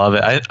yeah, I love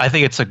it. I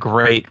think it's a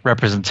great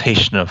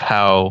representation of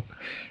how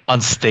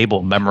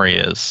unstable memory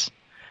is.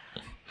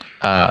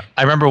 I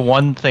remember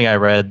one thing I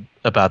read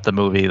about the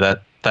movie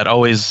that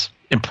always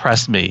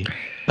impressed me,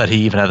 that he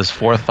even had this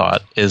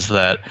forethought, is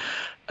that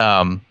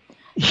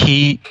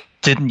he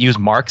didn't use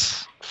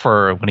marks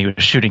for when he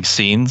was shooting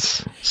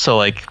scenes. So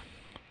like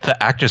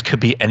the actors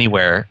could be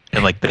anywhere,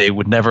 and like they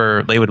would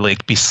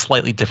like be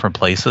slightly different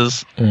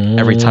places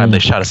every time they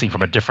shot a scene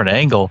from a different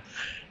angle,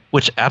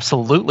 which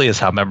absolutely is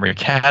how memory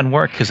can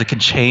work, because it can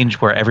change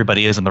where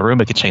everybody is in the room.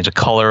 It can change the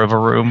color of a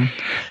room.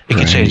 It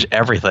can change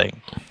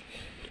everything.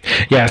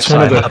 Yeah, it's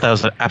I thought that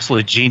was an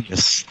absolute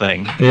genius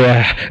thing.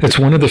 Yeah, it's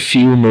one of the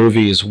few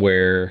movies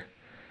where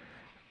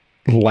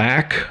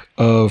lack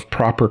of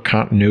proper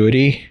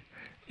continuity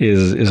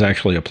is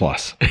actually a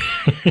plus.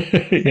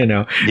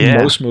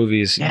 Most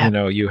movies,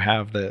 you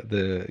have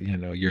the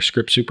your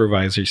script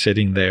supervisor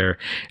sitting there,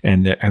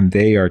 and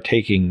they are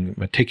taking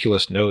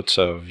meticulous notes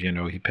of,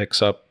 he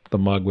picks up the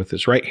mug with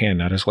his right hand,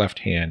 not his left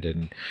hand,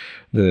 and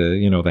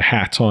the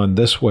hat's on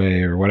this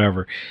way or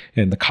whatever,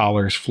 and the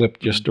collar's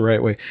flipped just the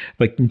right way,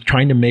 like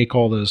trying to make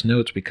all those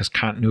notes, because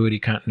continuity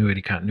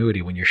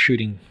when you're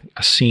shooting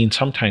a scene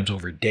sometimes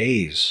over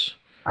days.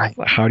 Right.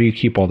 How do you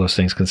keep all those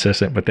things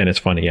consistent? But then it's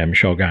funny,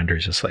 Michel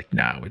Gondry's just like,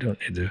 nah, we don't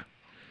need to.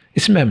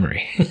 It's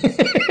memory.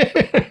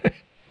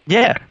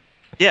 Yeah,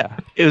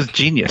 it was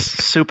genius,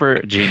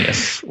 super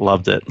genius.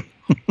 Loved it.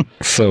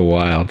 So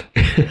wild.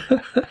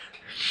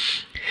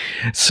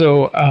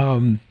 So,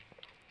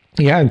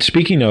 and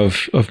speaking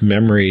of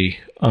memory,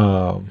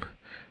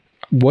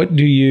 what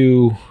do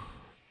you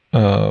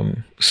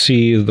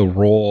see the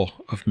role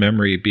of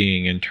memory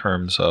being in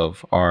terms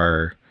of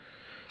our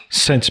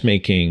sense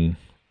making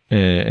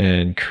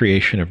and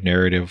creation of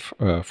narrative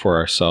for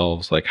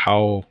ourselves? Like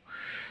how,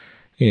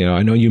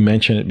 I know you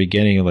mentioned at the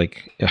beginning,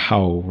 like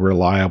how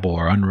reliable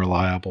or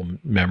unreliable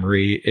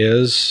memory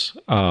is.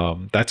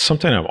 That's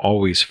something I'm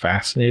always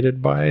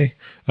fascinated by.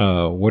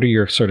 What are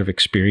your sort of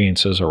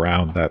experiences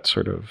around that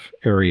sort of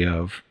area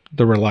of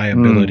the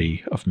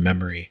reliability of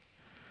memory?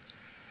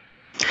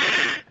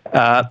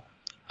 I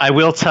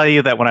will tell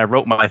you that when I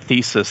wrote my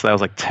thesis, that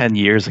was like 10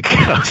 years ago,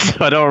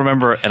 so I don't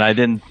remember, and I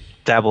didn't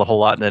dabble a whole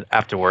lot in it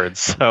afterwards.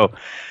 So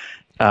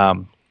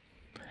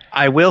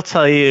I will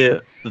tell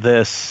you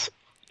this.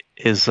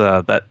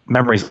 that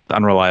memory is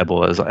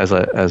unreliable,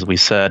 as we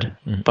said.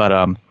 Mm-hmm.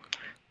 But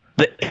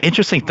the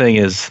interesting thing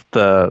is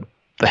the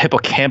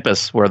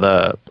hippocampus,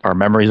 where our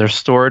memories are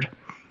stored.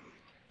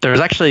 There's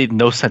actually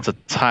no sense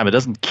of time. It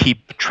doesn't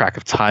keep track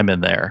of time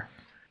in there.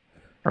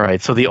 All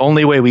right. So the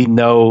only way we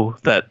know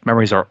that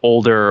memories are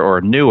older or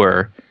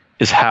newer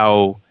is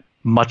how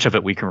much of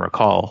it we can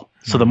recall.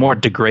 So the more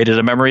degraded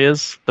a memory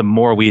is, the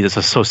more we just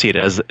associate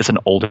it as it's an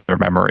older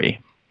memory.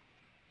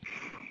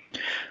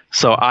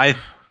 So I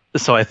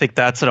think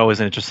that's always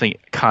an interesting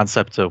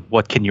concept of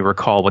what can you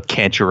recall, what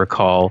can't you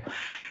recall.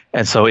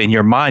 And so in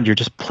your mind, you're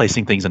just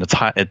placing things in a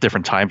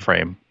different time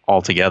frame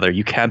altogether.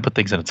 You can put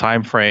things in a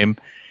time frame.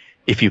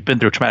 If you've been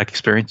through a traumatic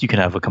experience, you can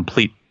have a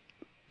complete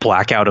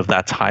blackout of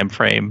that time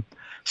frame,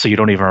 so you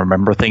don't even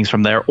remember things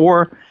from there.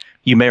 Or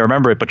you may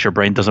remember it, but your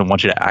brain doesn't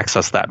want you to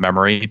access that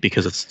memory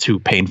because it's too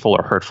painful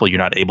or hurtful. You're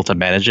not able to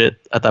manage it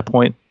at that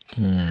point.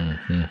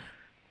 Mm-hmm.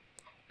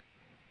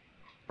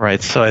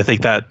 Right. So I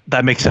think that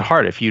makes it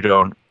hard if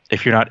you're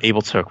not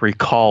able to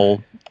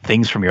recall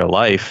things from your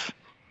life.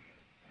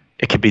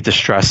 It could be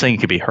distressing. It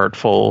could be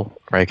hurtful,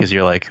 right? Because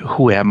you're like,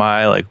 who am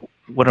I? Like,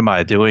 what am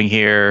I doing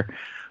here?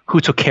 Who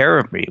took care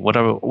of me? What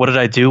did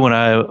I do when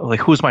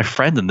who's my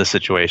friend in this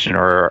situation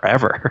or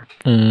ever?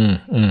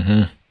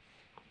 Mm-hmm.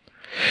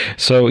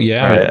 So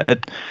yeah,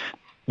 right.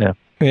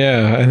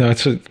 Yeah, I know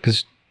it's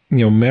because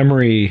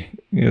memory,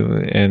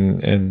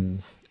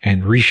 and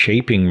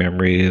reshaping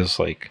memory is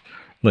like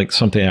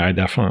something I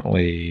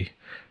definitely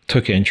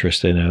took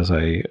interest in as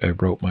I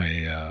wrote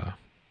my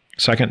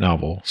second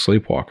novel,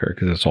 Sleepwalker,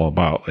 because it's all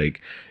about like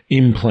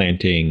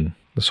implanting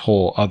this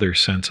whole other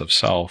sense of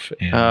self.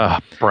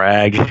 And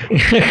brag.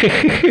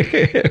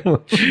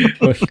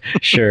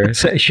 Sure,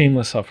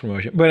 shameless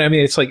self-promotion. But I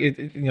mean, it's like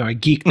I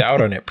geeked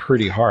out on it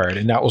pretty hard,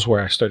 and that was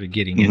where I started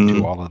getting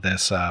into all of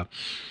this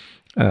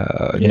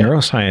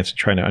neuroscience and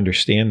trying to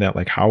understand that,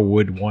 like, how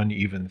would one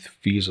even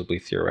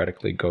feasibly,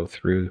 theoretically go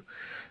through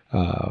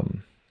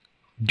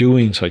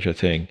doing such a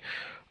thing.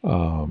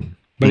 But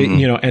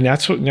and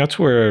that's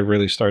where I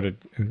really started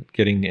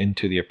getting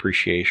into the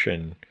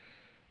appreciation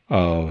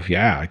of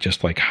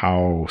just like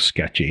how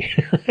sketchy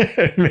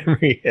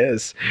memory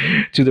is,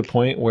 to the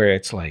point where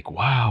it's like,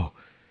 wow,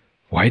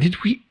 why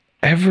did we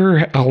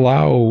ever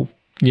allow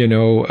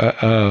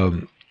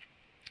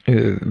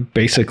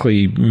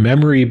basically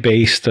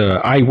memory-based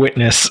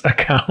eyewitness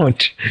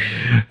account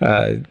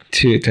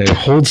to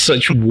hold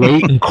such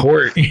weight in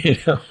court,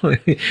 but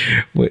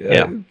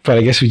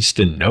I guess we just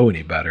didn't know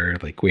any better.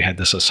 Like, we had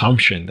this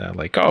assumption that,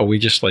 like, oh, we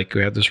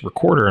had this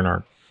recorder in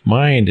our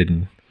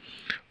mind,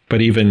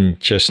 but even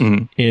just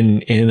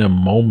in a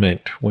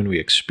moment when we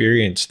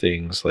experience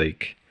things,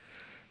 like,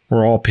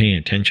 we're all paying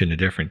attention to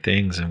different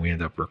things and we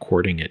end up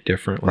recording it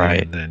differently.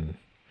 Right. And then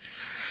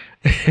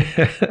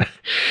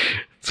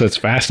so it's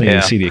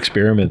fascinating to see the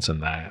experiments in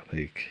that.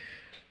 Like,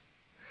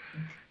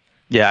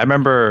 yeah, I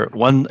remember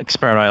one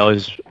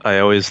experiment I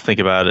always think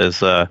about is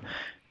for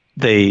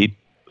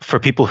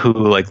people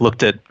who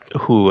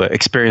who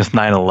experienced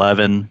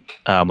 9/11,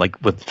 like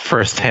with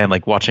firsthand,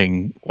 like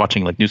watching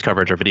like news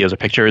coverage or videos or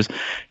pictures,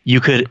 you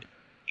could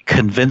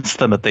convince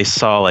them that they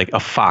saw like a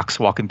fox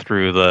walking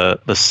through the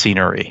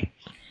scenery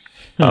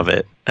of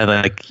it, and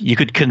like you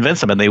could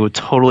convince them, and they would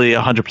totally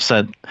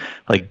 100%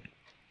 like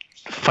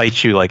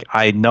fight you. Like,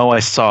 I know I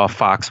saw a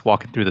fox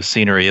walking through the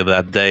scenery of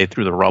that day,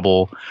 through the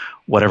rubble,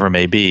 whatever it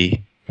may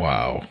be.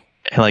 Wow.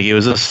 And like it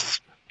was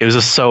just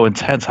so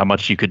intense how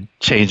much you could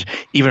change,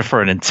 even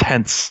for an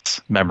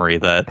intense memory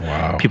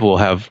that people will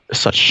have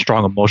such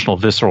strong emotional,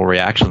 visceral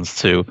reactions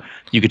to.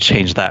 You could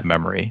change that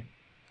memory.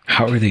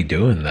 How are they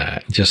doing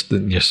that? Just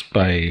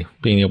by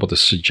being able to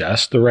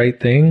suggest the right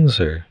things,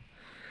 or?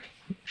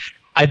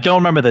 I don't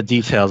remember the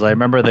details. I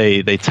remember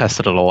they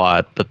tested it a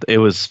lot, but I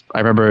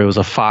remember it was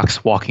a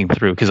fox walking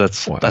through, because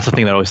that's the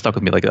thing that always stuck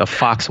with me. Like a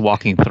fox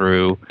walking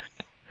through,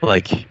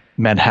 like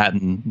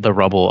Manhattan, the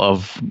rubble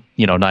of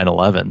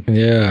 9/11.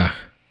 Yeah,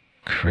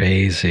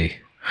 crazy.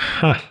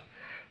 Huh.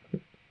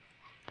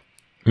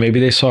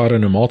 Maybe they saw it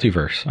in a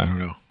multiverse. I don't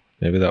know.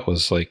 Maybe that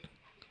was like.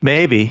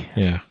 Maybe.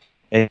 Yeah.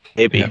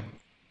 Maybe. Yeah.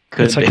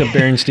 It's like the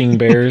Berenstain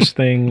Bears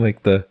thing,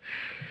 like the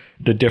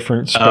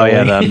different spelling. Oh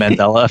yeah, the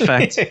Mandela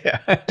effect.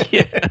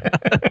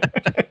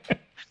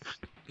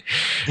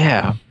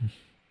 Yeah.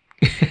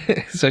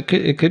 So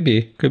it could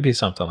be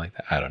something like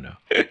that. I don't know.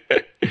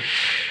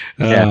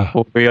 Yeah,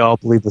 well, we all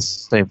believe the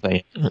same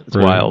thing. It's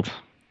wild.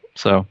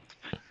 So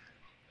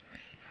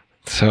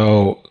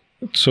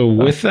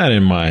with that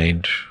in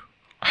mind,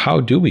 how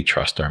do we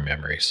trust our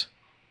memories?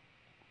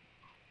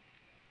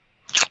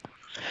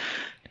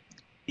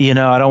 I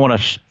don't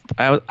want to.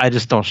 I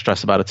just don't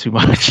stress about it too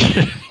much.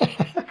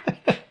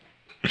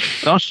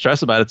 Don't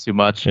stress about it too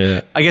much.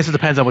 Yeah. I guess it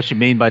depends on what you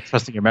mean by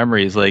trusting your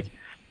memories. Like,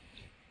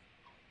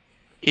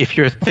 if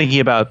you're thinking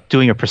about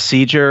doing a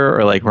procedure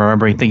or like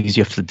remembering things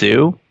you have to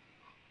do,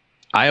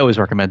 I always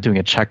recommend doing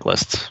a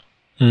checklist.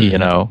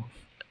 And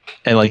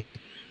like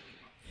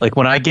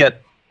when I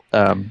get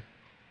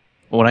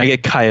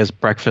Kaya's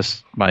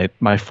breakfast, my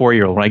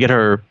 4-year-old, when I get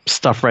her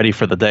stuff ready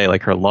for the day,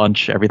 like her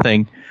lunch,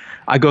 everything,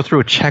 I go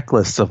through a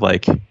checklist of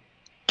like,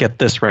 get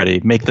this ready,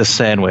 make this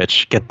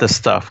sandwich, get this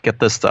stuff.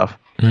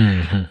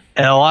 Mm-hmm.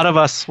 And a lot of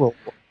us will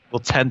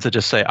tend to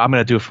just say, I'm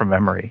going to do it from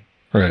memory.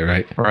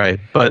 Right.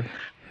 But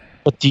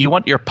do you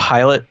want your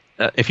pilot,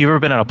 if you've ever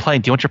been on a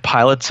plane, do you want your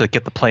pilot to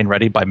get the plane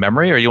ready by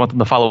memory, or you want them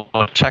to follow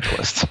a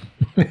checklist?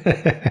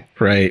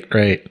 Right.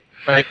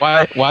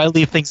 Why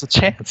leave things to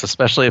chance,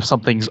 especially if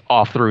something's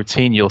off the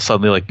routine, you'll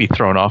suddenly like be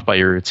thrown off by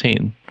your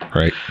routine.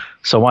 Right.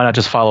 So why not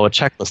just follow a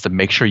checklist and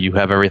make sure you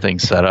have everything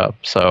set up?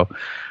 So,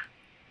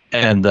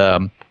 and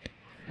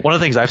one of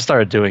the things I've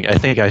started doing, I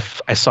think I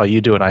saw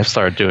you do and I've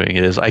started doing,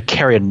 is I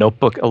carry a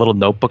little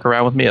notebook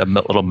around with me, a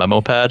little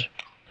memo pad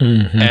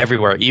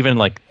everywhere. Even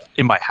like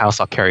in my house,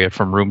 I'll carry it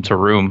from room to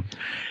room.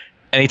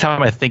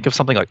 Anytime I think of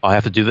something like, oh, I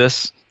have to do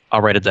this,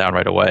 I'll write it down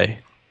right away.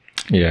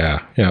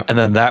 Yeah. And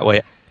then that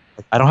way,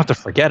 I don't have to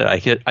forget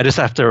it. I just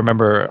have to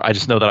remember. I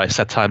just know that I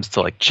set times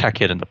to like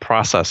check it and to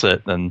process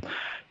it and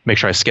make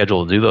sure I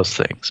schedule to do those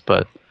things.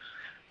 But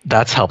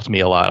that's helped me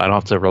a lot. I don't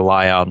have to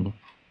rely on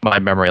my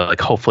memory.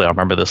 Like, hopefully, I'll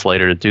remember this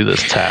later to do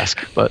this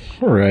task. But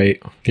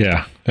right,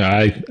 yeah,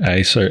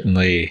 I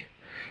certainly,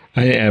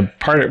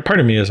 part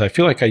of me is I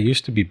feel like I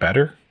used to be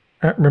better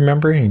at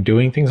remembering and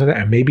doing things like that.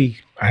 And maybe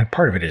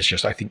part of it is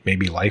just I think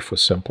maybe life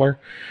was simpler.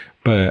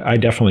 But I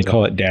definitely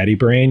call it daddy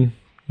brain.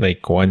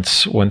 Like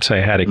once I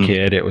had a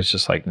kid, it was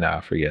just like,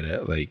 nah, forget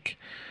it. Like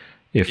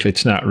if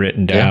it's not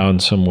written down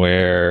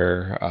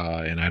somewhere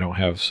and I don't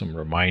have some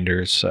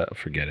reminders,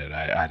 forget it.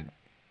 I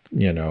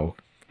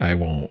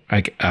won't.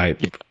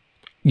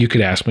 You could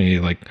ask me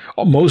like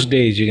most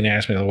days. You can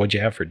ask me, what'd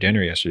you have for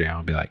dinner yesterday?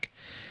 I'll be like,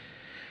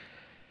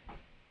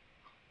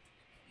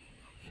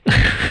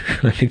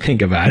 let me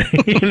think about it.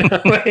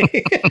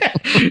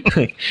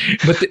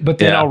 But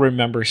then I'll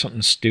remember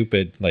something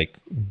stupid like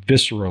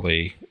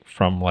viscerally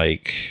from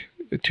like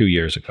 2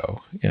 years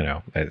ago.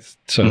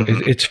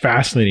 It's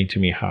fascinating to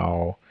me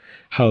how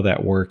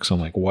that works and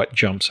like what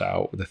jumps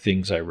out, the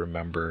things I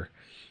remember,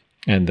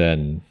 and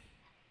then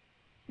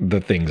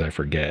the things I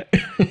forget.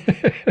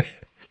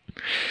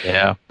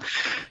 Yeah.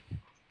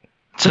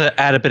 To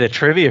add a bit of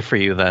trivia for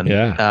you then,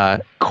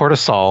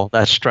 cortisol,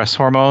 that stress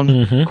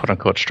hormone, quote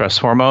unquote stress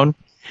hormone,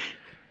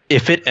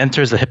 if it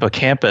enters the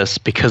hippocampus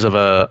because of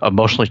a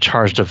emotionally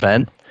charged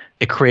event,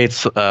 it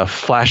creates a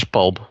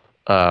flashbulb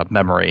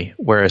memory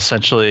where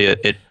essentially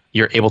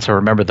you're able to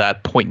remember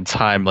that point in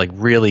time like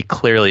really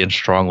clearly and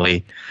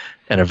strongly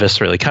and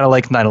viscerally, kind of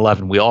like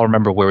 9/11. We all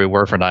remember where we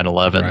were for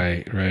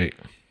 9/11.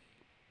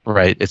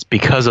 Right. It's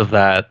because of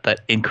that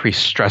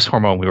increased stress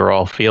hormone we were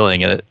all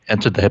feeling, and it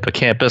entered the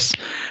hippocampus,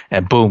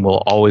 and boom,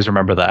 we'll always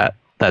remember that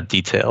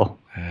detail.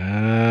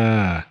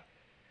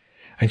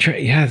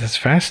 That's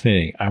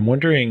fascinating. I'm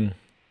wondering,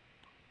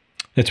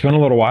 it's been a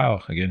little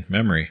while, again,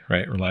 memory,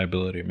 right?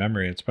 Reliability of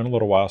memory. It's been a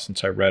little while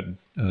since I read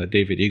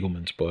David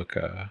Eagleman's book,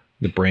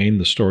 The Brain,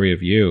 The Story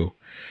of You.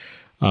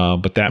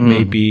 But that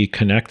may be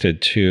connected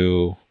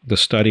to the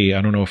study.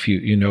 I don't know if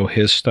you know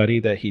his study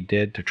that he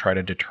did to try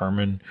to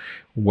determine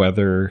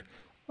whether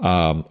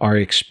our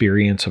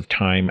experience of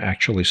time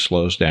actually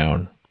slows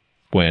down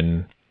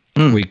when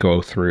we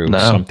go through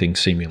something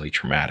seemingly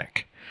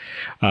traumatic.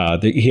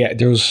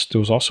 There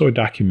was also a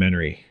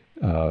documentary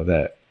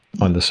that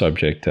on the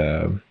subject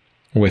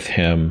with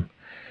him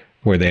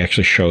where they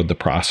actually showed the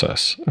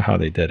process, how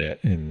they did it,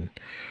 and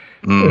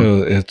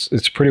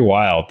it's pretty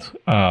wild.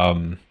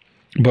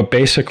 But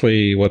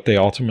basically, what they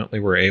ultimately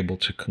were able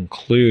to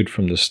conclude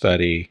from the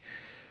study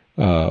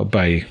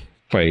by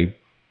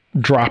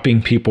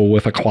dropping people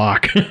with a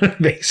clock,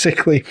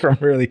 basically from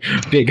really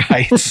big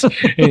heights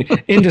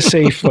into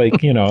safe,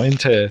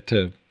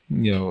 into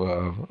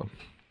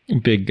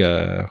big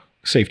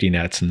safety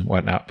nets and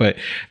whatnot. But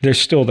there's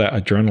still that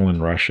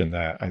adrenaline rush and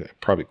that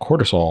probably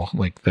cortisol,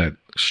 like that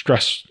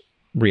stress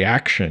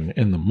reaction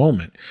in the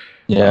moment.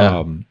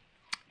 Yeah.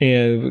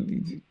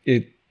 And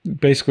it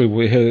basically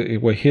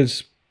what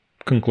his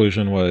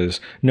conclusion was,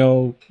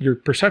 no, your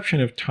perception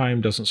of time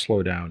doesn't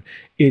slow down.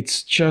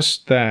 It's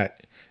just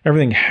that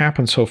everything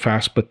happens so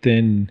fast, but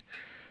then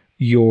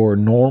your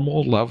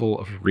normal level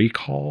of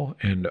recall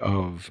and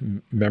of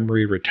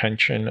memory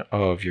retention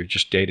of your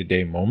just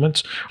day-to-day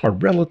moments are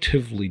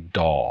relatively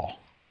dull.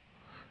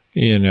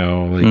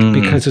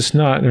 Because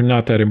they're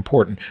not that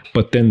important.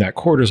 But then that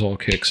cortisol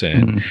kicks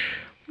in,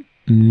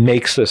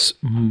 makes this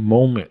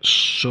moment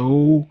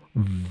so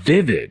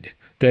vivid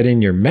that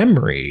in your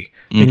memory,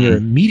 in your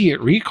immediate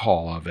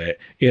recall of it,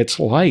 it's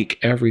like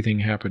everything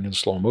happened in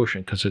slow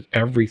motion because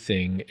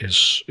everything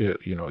is,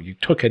 you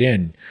took it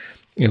in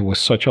with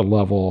such a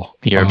level.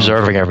 You're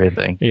observing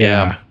everything.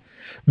 Yeah.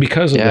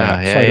 Because of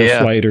that fight or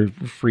flight or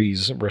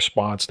freeze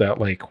response, that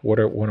like, what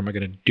am I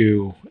going to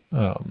do?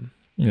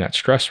 That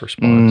stress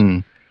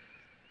response.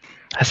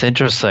 That's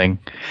interesting.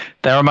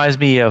 That reminds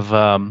me of,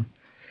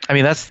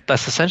 that's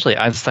essentially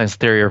Einstein's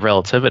theory of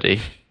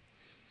relativity.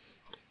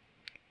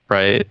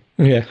 Right.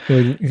 Yeah.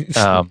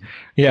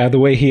 The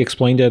way he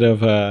explained it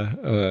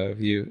of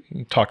you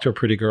talk to a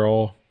pretty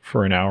girl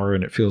for an hour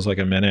and it feels like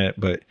a minute,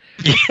 but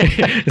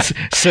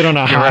sit on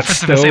a hot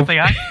stove. The same thing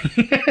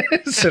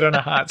sit on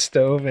a hot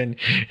stove and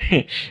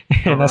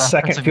a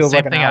second feels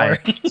like an hour.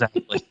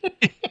 Exactly.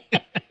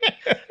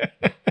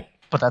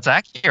 But that's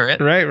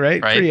accurate.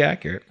 Right. Pretty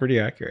accurate.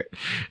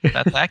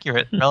 That's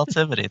accurate.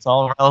 Relativity. It's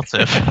all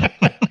relative.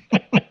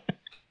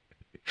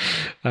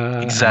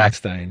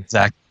 Exactly.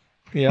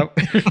 Yep.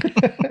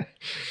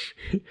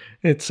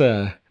 It's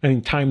I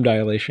mean, time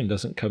dilation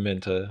doesn't come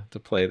into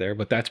play there,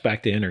 but that's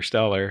back to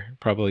Interstellar,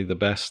 probably the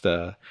best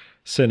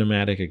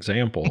cinematic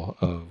example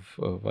of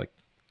like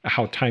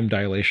how time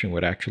dilation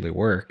would actually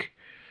work,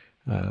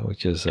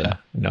 which is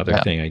another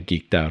thing I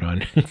geeked out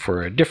on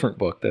for a different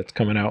book that's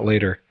coming out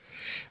later.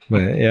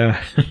 But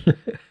yeah.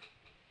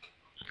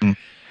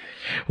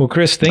 Well,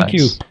 Chris, thank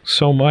you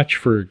so much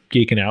for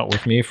geeking out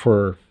with me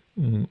for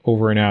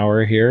over an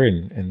hour here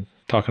and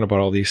talking about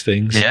all these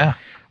things. Yeah.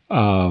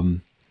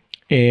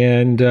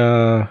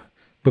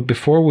 But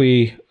before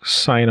we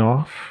sign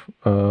off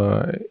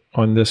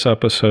on this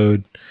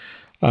episode,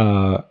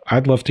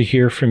 I'd love to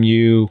hear from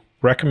you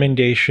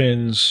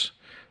recommendations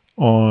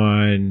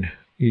on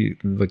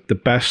like the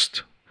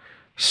best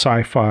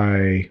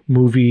sci-fi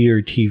movie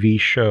or TV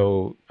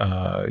show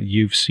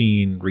you've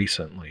seen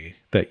recently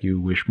that you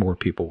wish more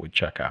people would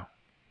check out.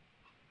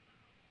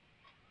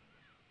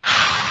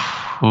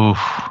 Oof.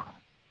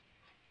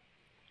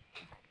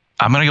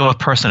 I'm going to go with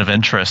Person of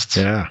Interest.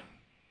 Yeah.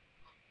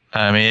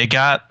 I mean,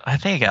 I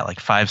think it got like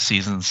 5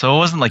 seasons, so it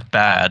wasn't like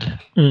bad.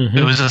 Mm-hmm.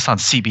 It was just on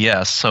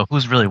CBS, so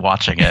who's really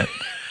watching it?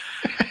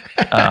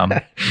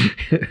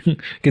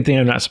 Good thing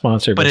I'm not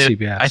sponsored by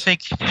CBS. I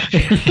think,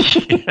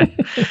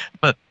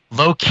 but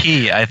low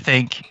key, I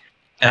think,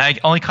 and I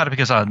only caught it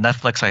because on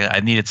Netflix I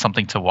needed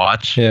something to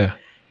watch. Yeah.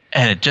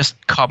 And it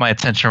just caught my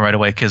attention right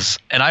away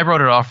and I wrote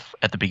it off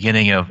at the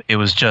beginning of, it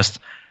was just,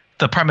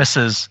 the premise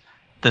is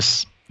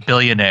this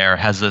billionaire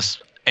has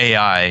this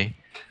AI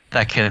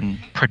that can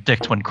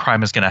predict when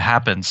crime is going to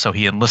happen. So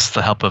he enlists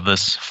the help of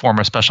this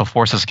former special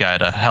forces guy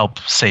to help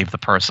save the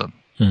person.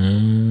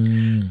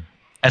 Mm.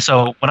 And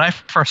so when I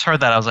first heard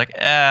that, I was like,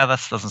 that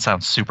doesn't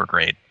sound super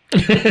great.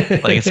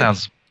 Like it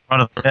sounds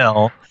run of the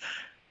mill,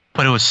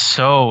 but it was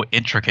so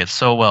intricate,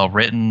 so well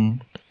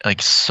written,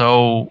 like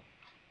so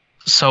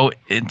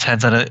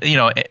intense. And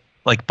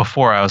like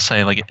before I was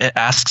saying, like it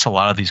asks a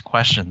lot of these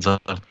questions of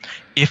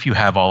if you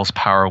have all this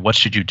power, what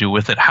should you do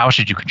with it? How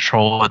should you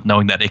control it,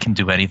 knowing that it can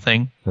do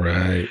anything?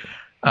 Right.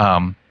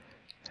 And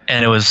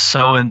it was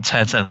so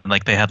intense, and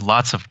like they had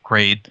lots of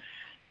great,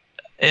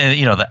 and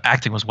the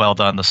acting was well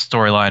done, the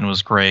storyline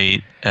was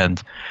great,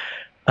 and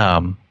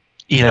Jim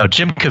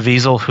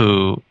Caviezel,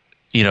 who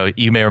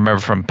you may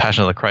remember from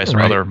Passion of the Christ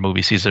or other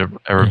movies he's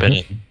ever been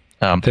in.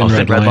 Thin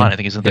Red Line. I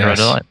think he's in Thin Red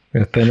Line.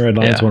 Yeah, Thin Red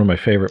Line is one of my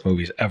favorite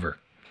movies ever.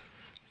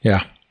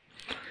 Yeah.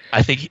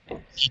 I think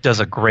he does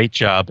a great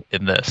job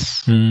in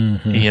this,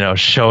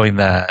 showing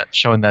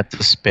that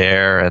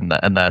despair and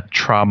that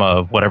trauma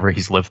of whatever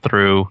he's lived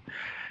through,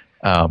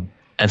 and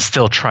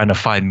still trying to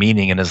find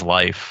meaning in his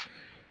life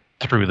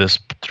through this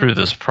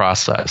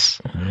process.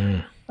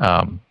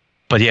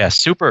 But yeah,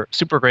 super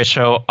great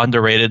show,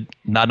 underrated.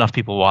 Not enough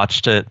people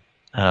watched it,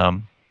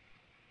 and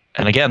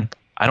again,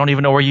 I don't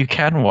even know where you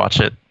can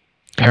watch it.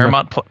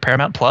 Paramount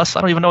Plus.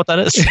 I don't even know what that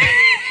is.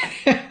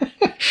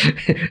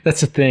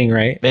 That's a thing,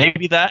 right?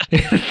 Maybe that.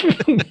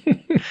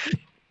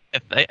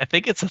 I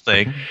think it's a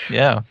thing.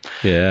 Yeah.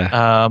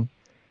 Yeah.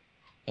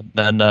 And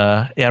then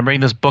I'm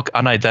reading this book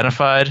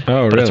Unidentified.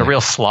 Oh, but really? It's a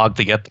real slog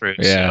to get through.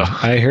 Yeah,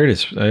 so. I heard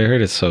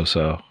it's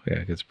so.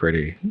 Yeah, it's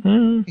pretty.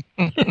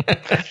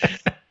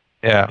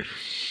 Yeah.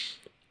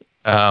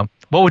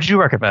 What would you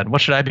recommend?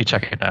 What should I be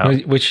checking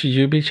out? What should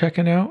you be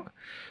checking out?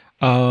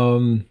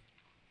 The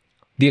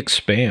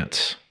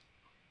Expanse.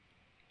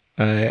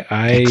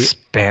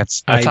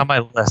 Expanse. That's on my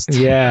list.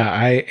 Yeah,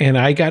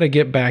 I got to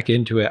get back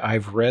into it.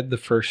 I've read the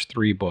first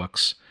 3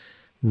 books,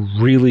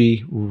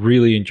 really,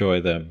 really enjoy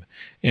them,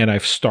 and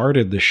I've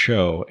started the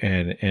show,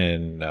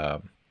 and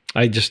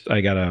I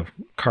got to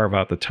carve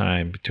out the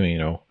time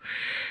between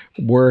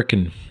work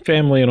and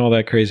family and all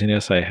that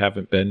craziness. I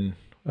haven't been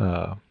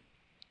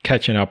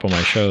catching up on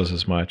my shows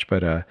as much,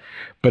 but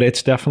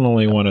it's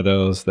definitely one of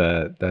those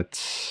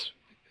that's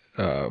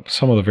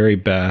some of the very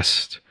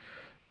best.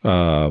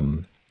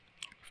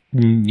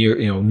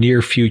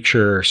 Near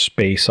future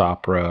space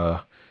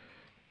opera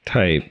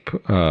type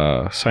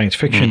science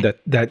fiction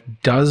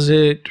that does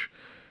it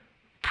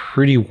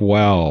pretty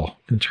well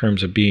in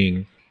terms of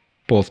being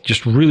both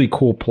just really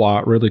cool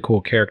plot, really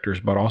cool characters,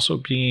 but also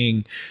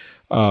being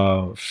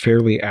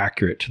fairly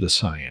accurate to the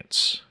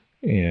science.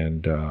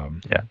 And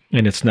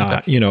and it's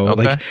not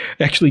like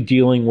actually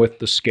dealing with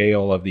the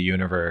scale of the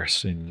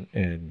universe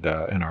and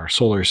our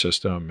solar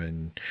system,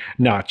 and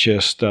not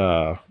just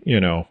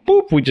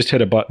boop, we just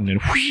hit a button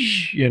and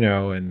whoosh,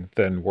 and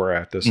then we're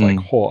at this like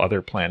whole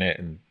other planet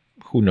and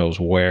who knows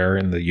where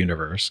in the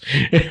universe.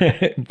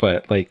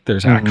 But like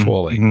there's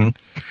actual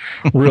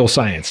real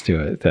science to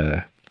it.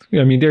 I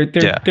mean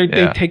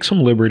they take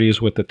some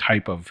liberties with the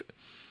type of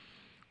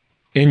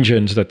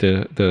engines that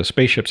the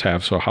spaceships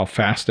have, so how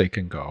fast they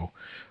can go.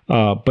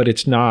 But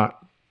it's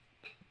not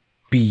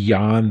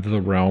beyond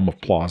the realm of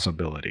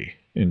plausibility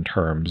in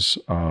terms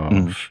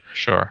of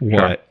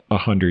what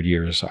 100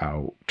 years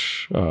out,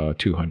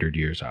 200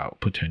 years out,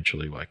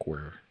 potentially, like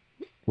we're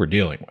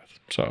dealing with.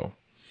 So,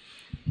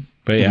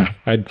 but yeah,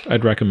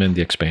 I'd recommend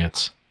The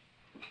Expanse.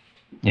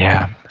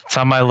 Yeah, it's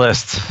on my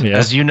list. Yeah.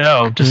 As you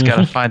know, just got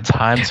to find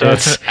time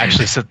to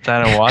actually sit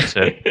down and watch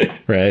it.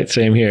 Right.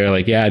 Same here.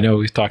 Like, yeah, I know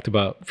we've talked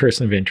about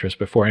Person of Interest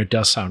before, and it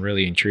does sound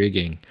really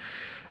intriguing.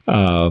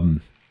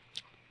 And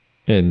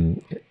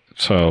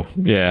so,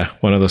 yeah,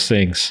 one of those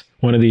things.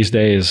 One of these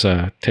days,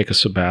 take a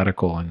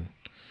sabbatical and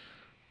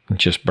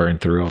just burn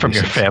through all from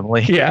your things.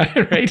 Family. Yeah,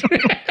 right.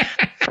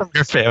 From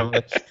your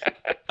family.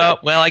 Oh,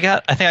 well, I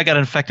think I got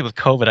infected with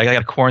COVID. I got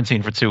to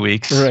quarantine for 2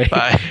 weeks. Right.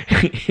 Bye.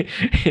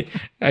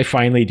 I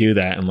finally do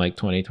that in like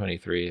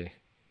 2023.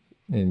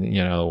 And,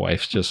 you know, the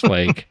wife's just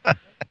like,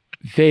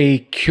 they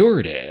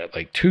cured it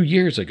like 2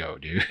 years ago,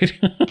 dude.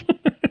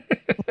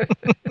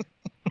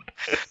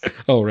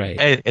 Oh, right.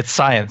 Hey, it's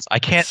science. I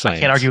can't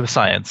argue with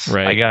science.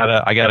 Right.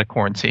 I gotta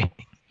quarantine.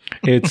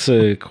 It's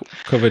a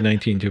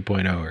COVID-19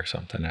 2.0 or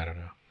something. I don't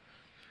know.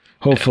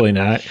 Hopefully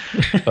not.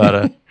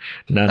 But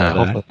none of that.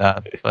 Hopefully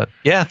not. But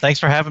yeah, thanks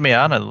for having me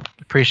on. I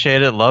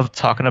appreciate it. Love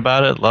talking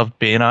about it. Love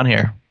being on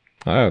here.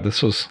 Oh,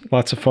 this was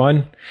lots of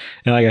fun.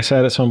 And like I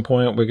said, at some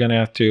point, we're going to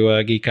have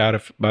to geek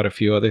out about a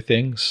few other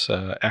things,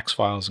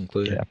 X-Files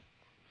included. Yeah.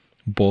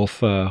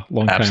 Both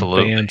longtime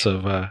fans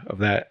of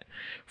that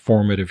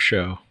formative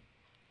show.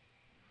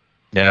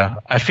 Yeah,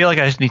 I feel like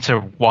I just need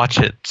to watch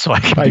it so I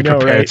can be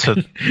prepared right?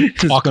 to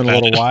It's talk been a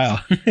about little it. while.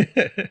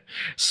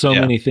 So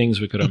many things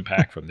we could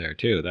unpack from there,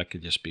 too. That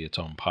could just be its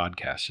own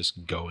podcast,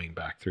 just going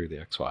back through the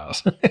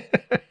X-Files.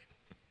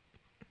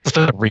 Just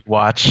a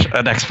rewatch,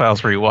 an X-Files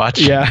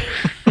rewatch. Yeah.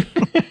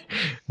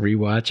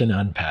 Rewatch and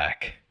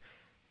unpack.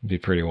 It'd be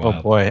pretty wild.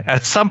 Oh, boy.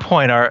 At some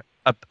point, I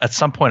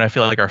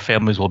feel like our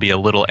families will be a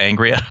little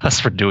angry at us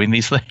for doing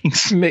these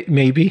things.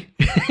 Maybe.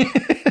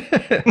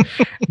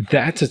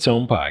 That's its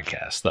own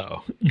podcast,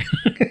 though.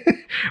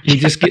 we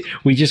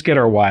just get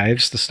our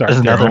wives to start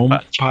their own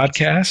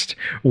podcast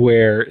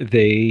where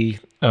they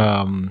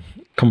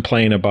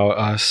complain about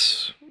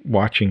us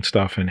watching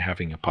stuff and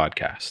having a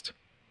podcast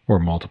or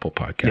multiple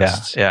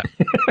podcasts. Yeah.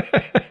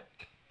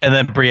 And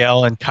then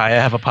Brielle and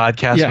Kaya have a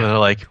podcast where they're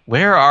like,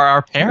 "Where are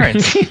our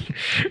parents?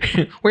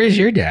 Where's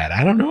your dad?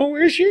 I don't know.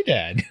 Where's your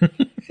dad?"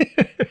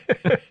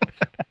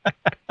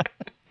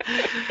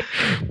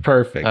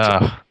 Perfect.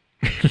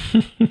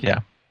 Yeah.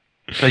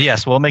 But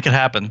yes, we'll make it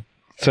happen.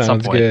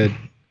 Sounds good.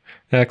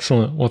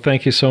 Excellent. Well,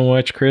 thank you so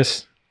much,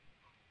 Chris.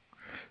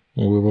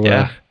 We'll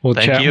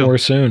chat more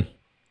soon.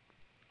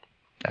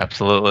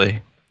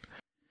 Absolutely.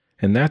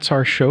 And that's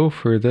our show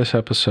for this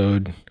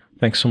episode.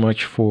 Thanks so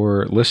much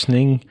for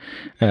listening.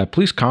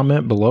 Please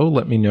comment below.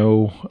 Let me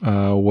know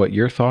what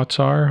your thoughts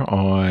are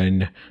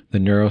on the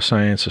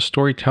neuroscience of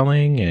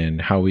storytelling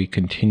and how we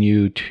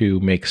continue to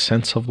make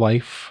sense of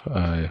life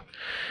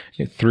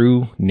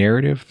through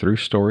narrative, through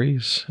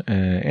stories,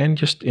 and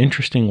just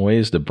interesting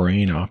ways the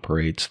brain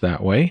operates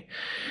that way.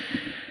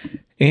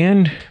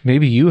 And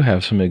maybe you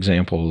have some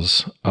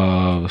examples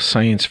of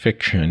science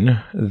fiction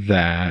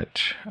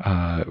that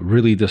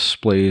really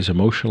displays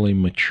emotionally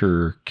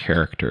mature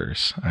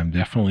characters. I'm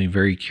definitely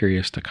very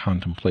curious to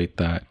contemplate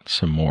that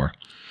some more.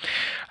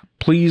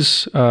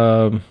 Please,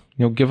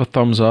 give a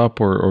thumbs up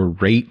or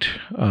rate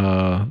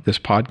this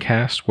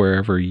podcast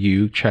wherever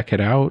you check it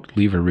out.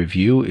 Leave a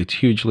review. It's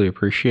hugely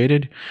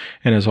appreciated.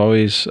 And as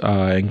always,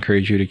 I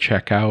encourage you to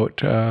check out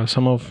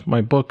some of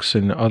my books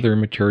and other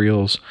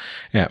materials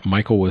at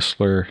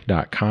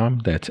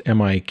michaelwisler.com. That's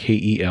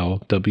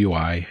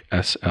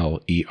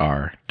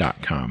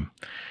MichaelWisler.com.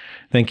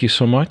 Thank you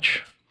so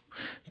much.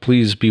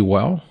 Please be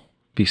well,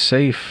 be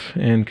safe,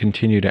 and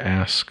continue to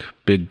ask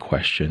big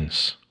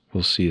questions.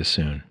 We'll see you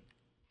soon.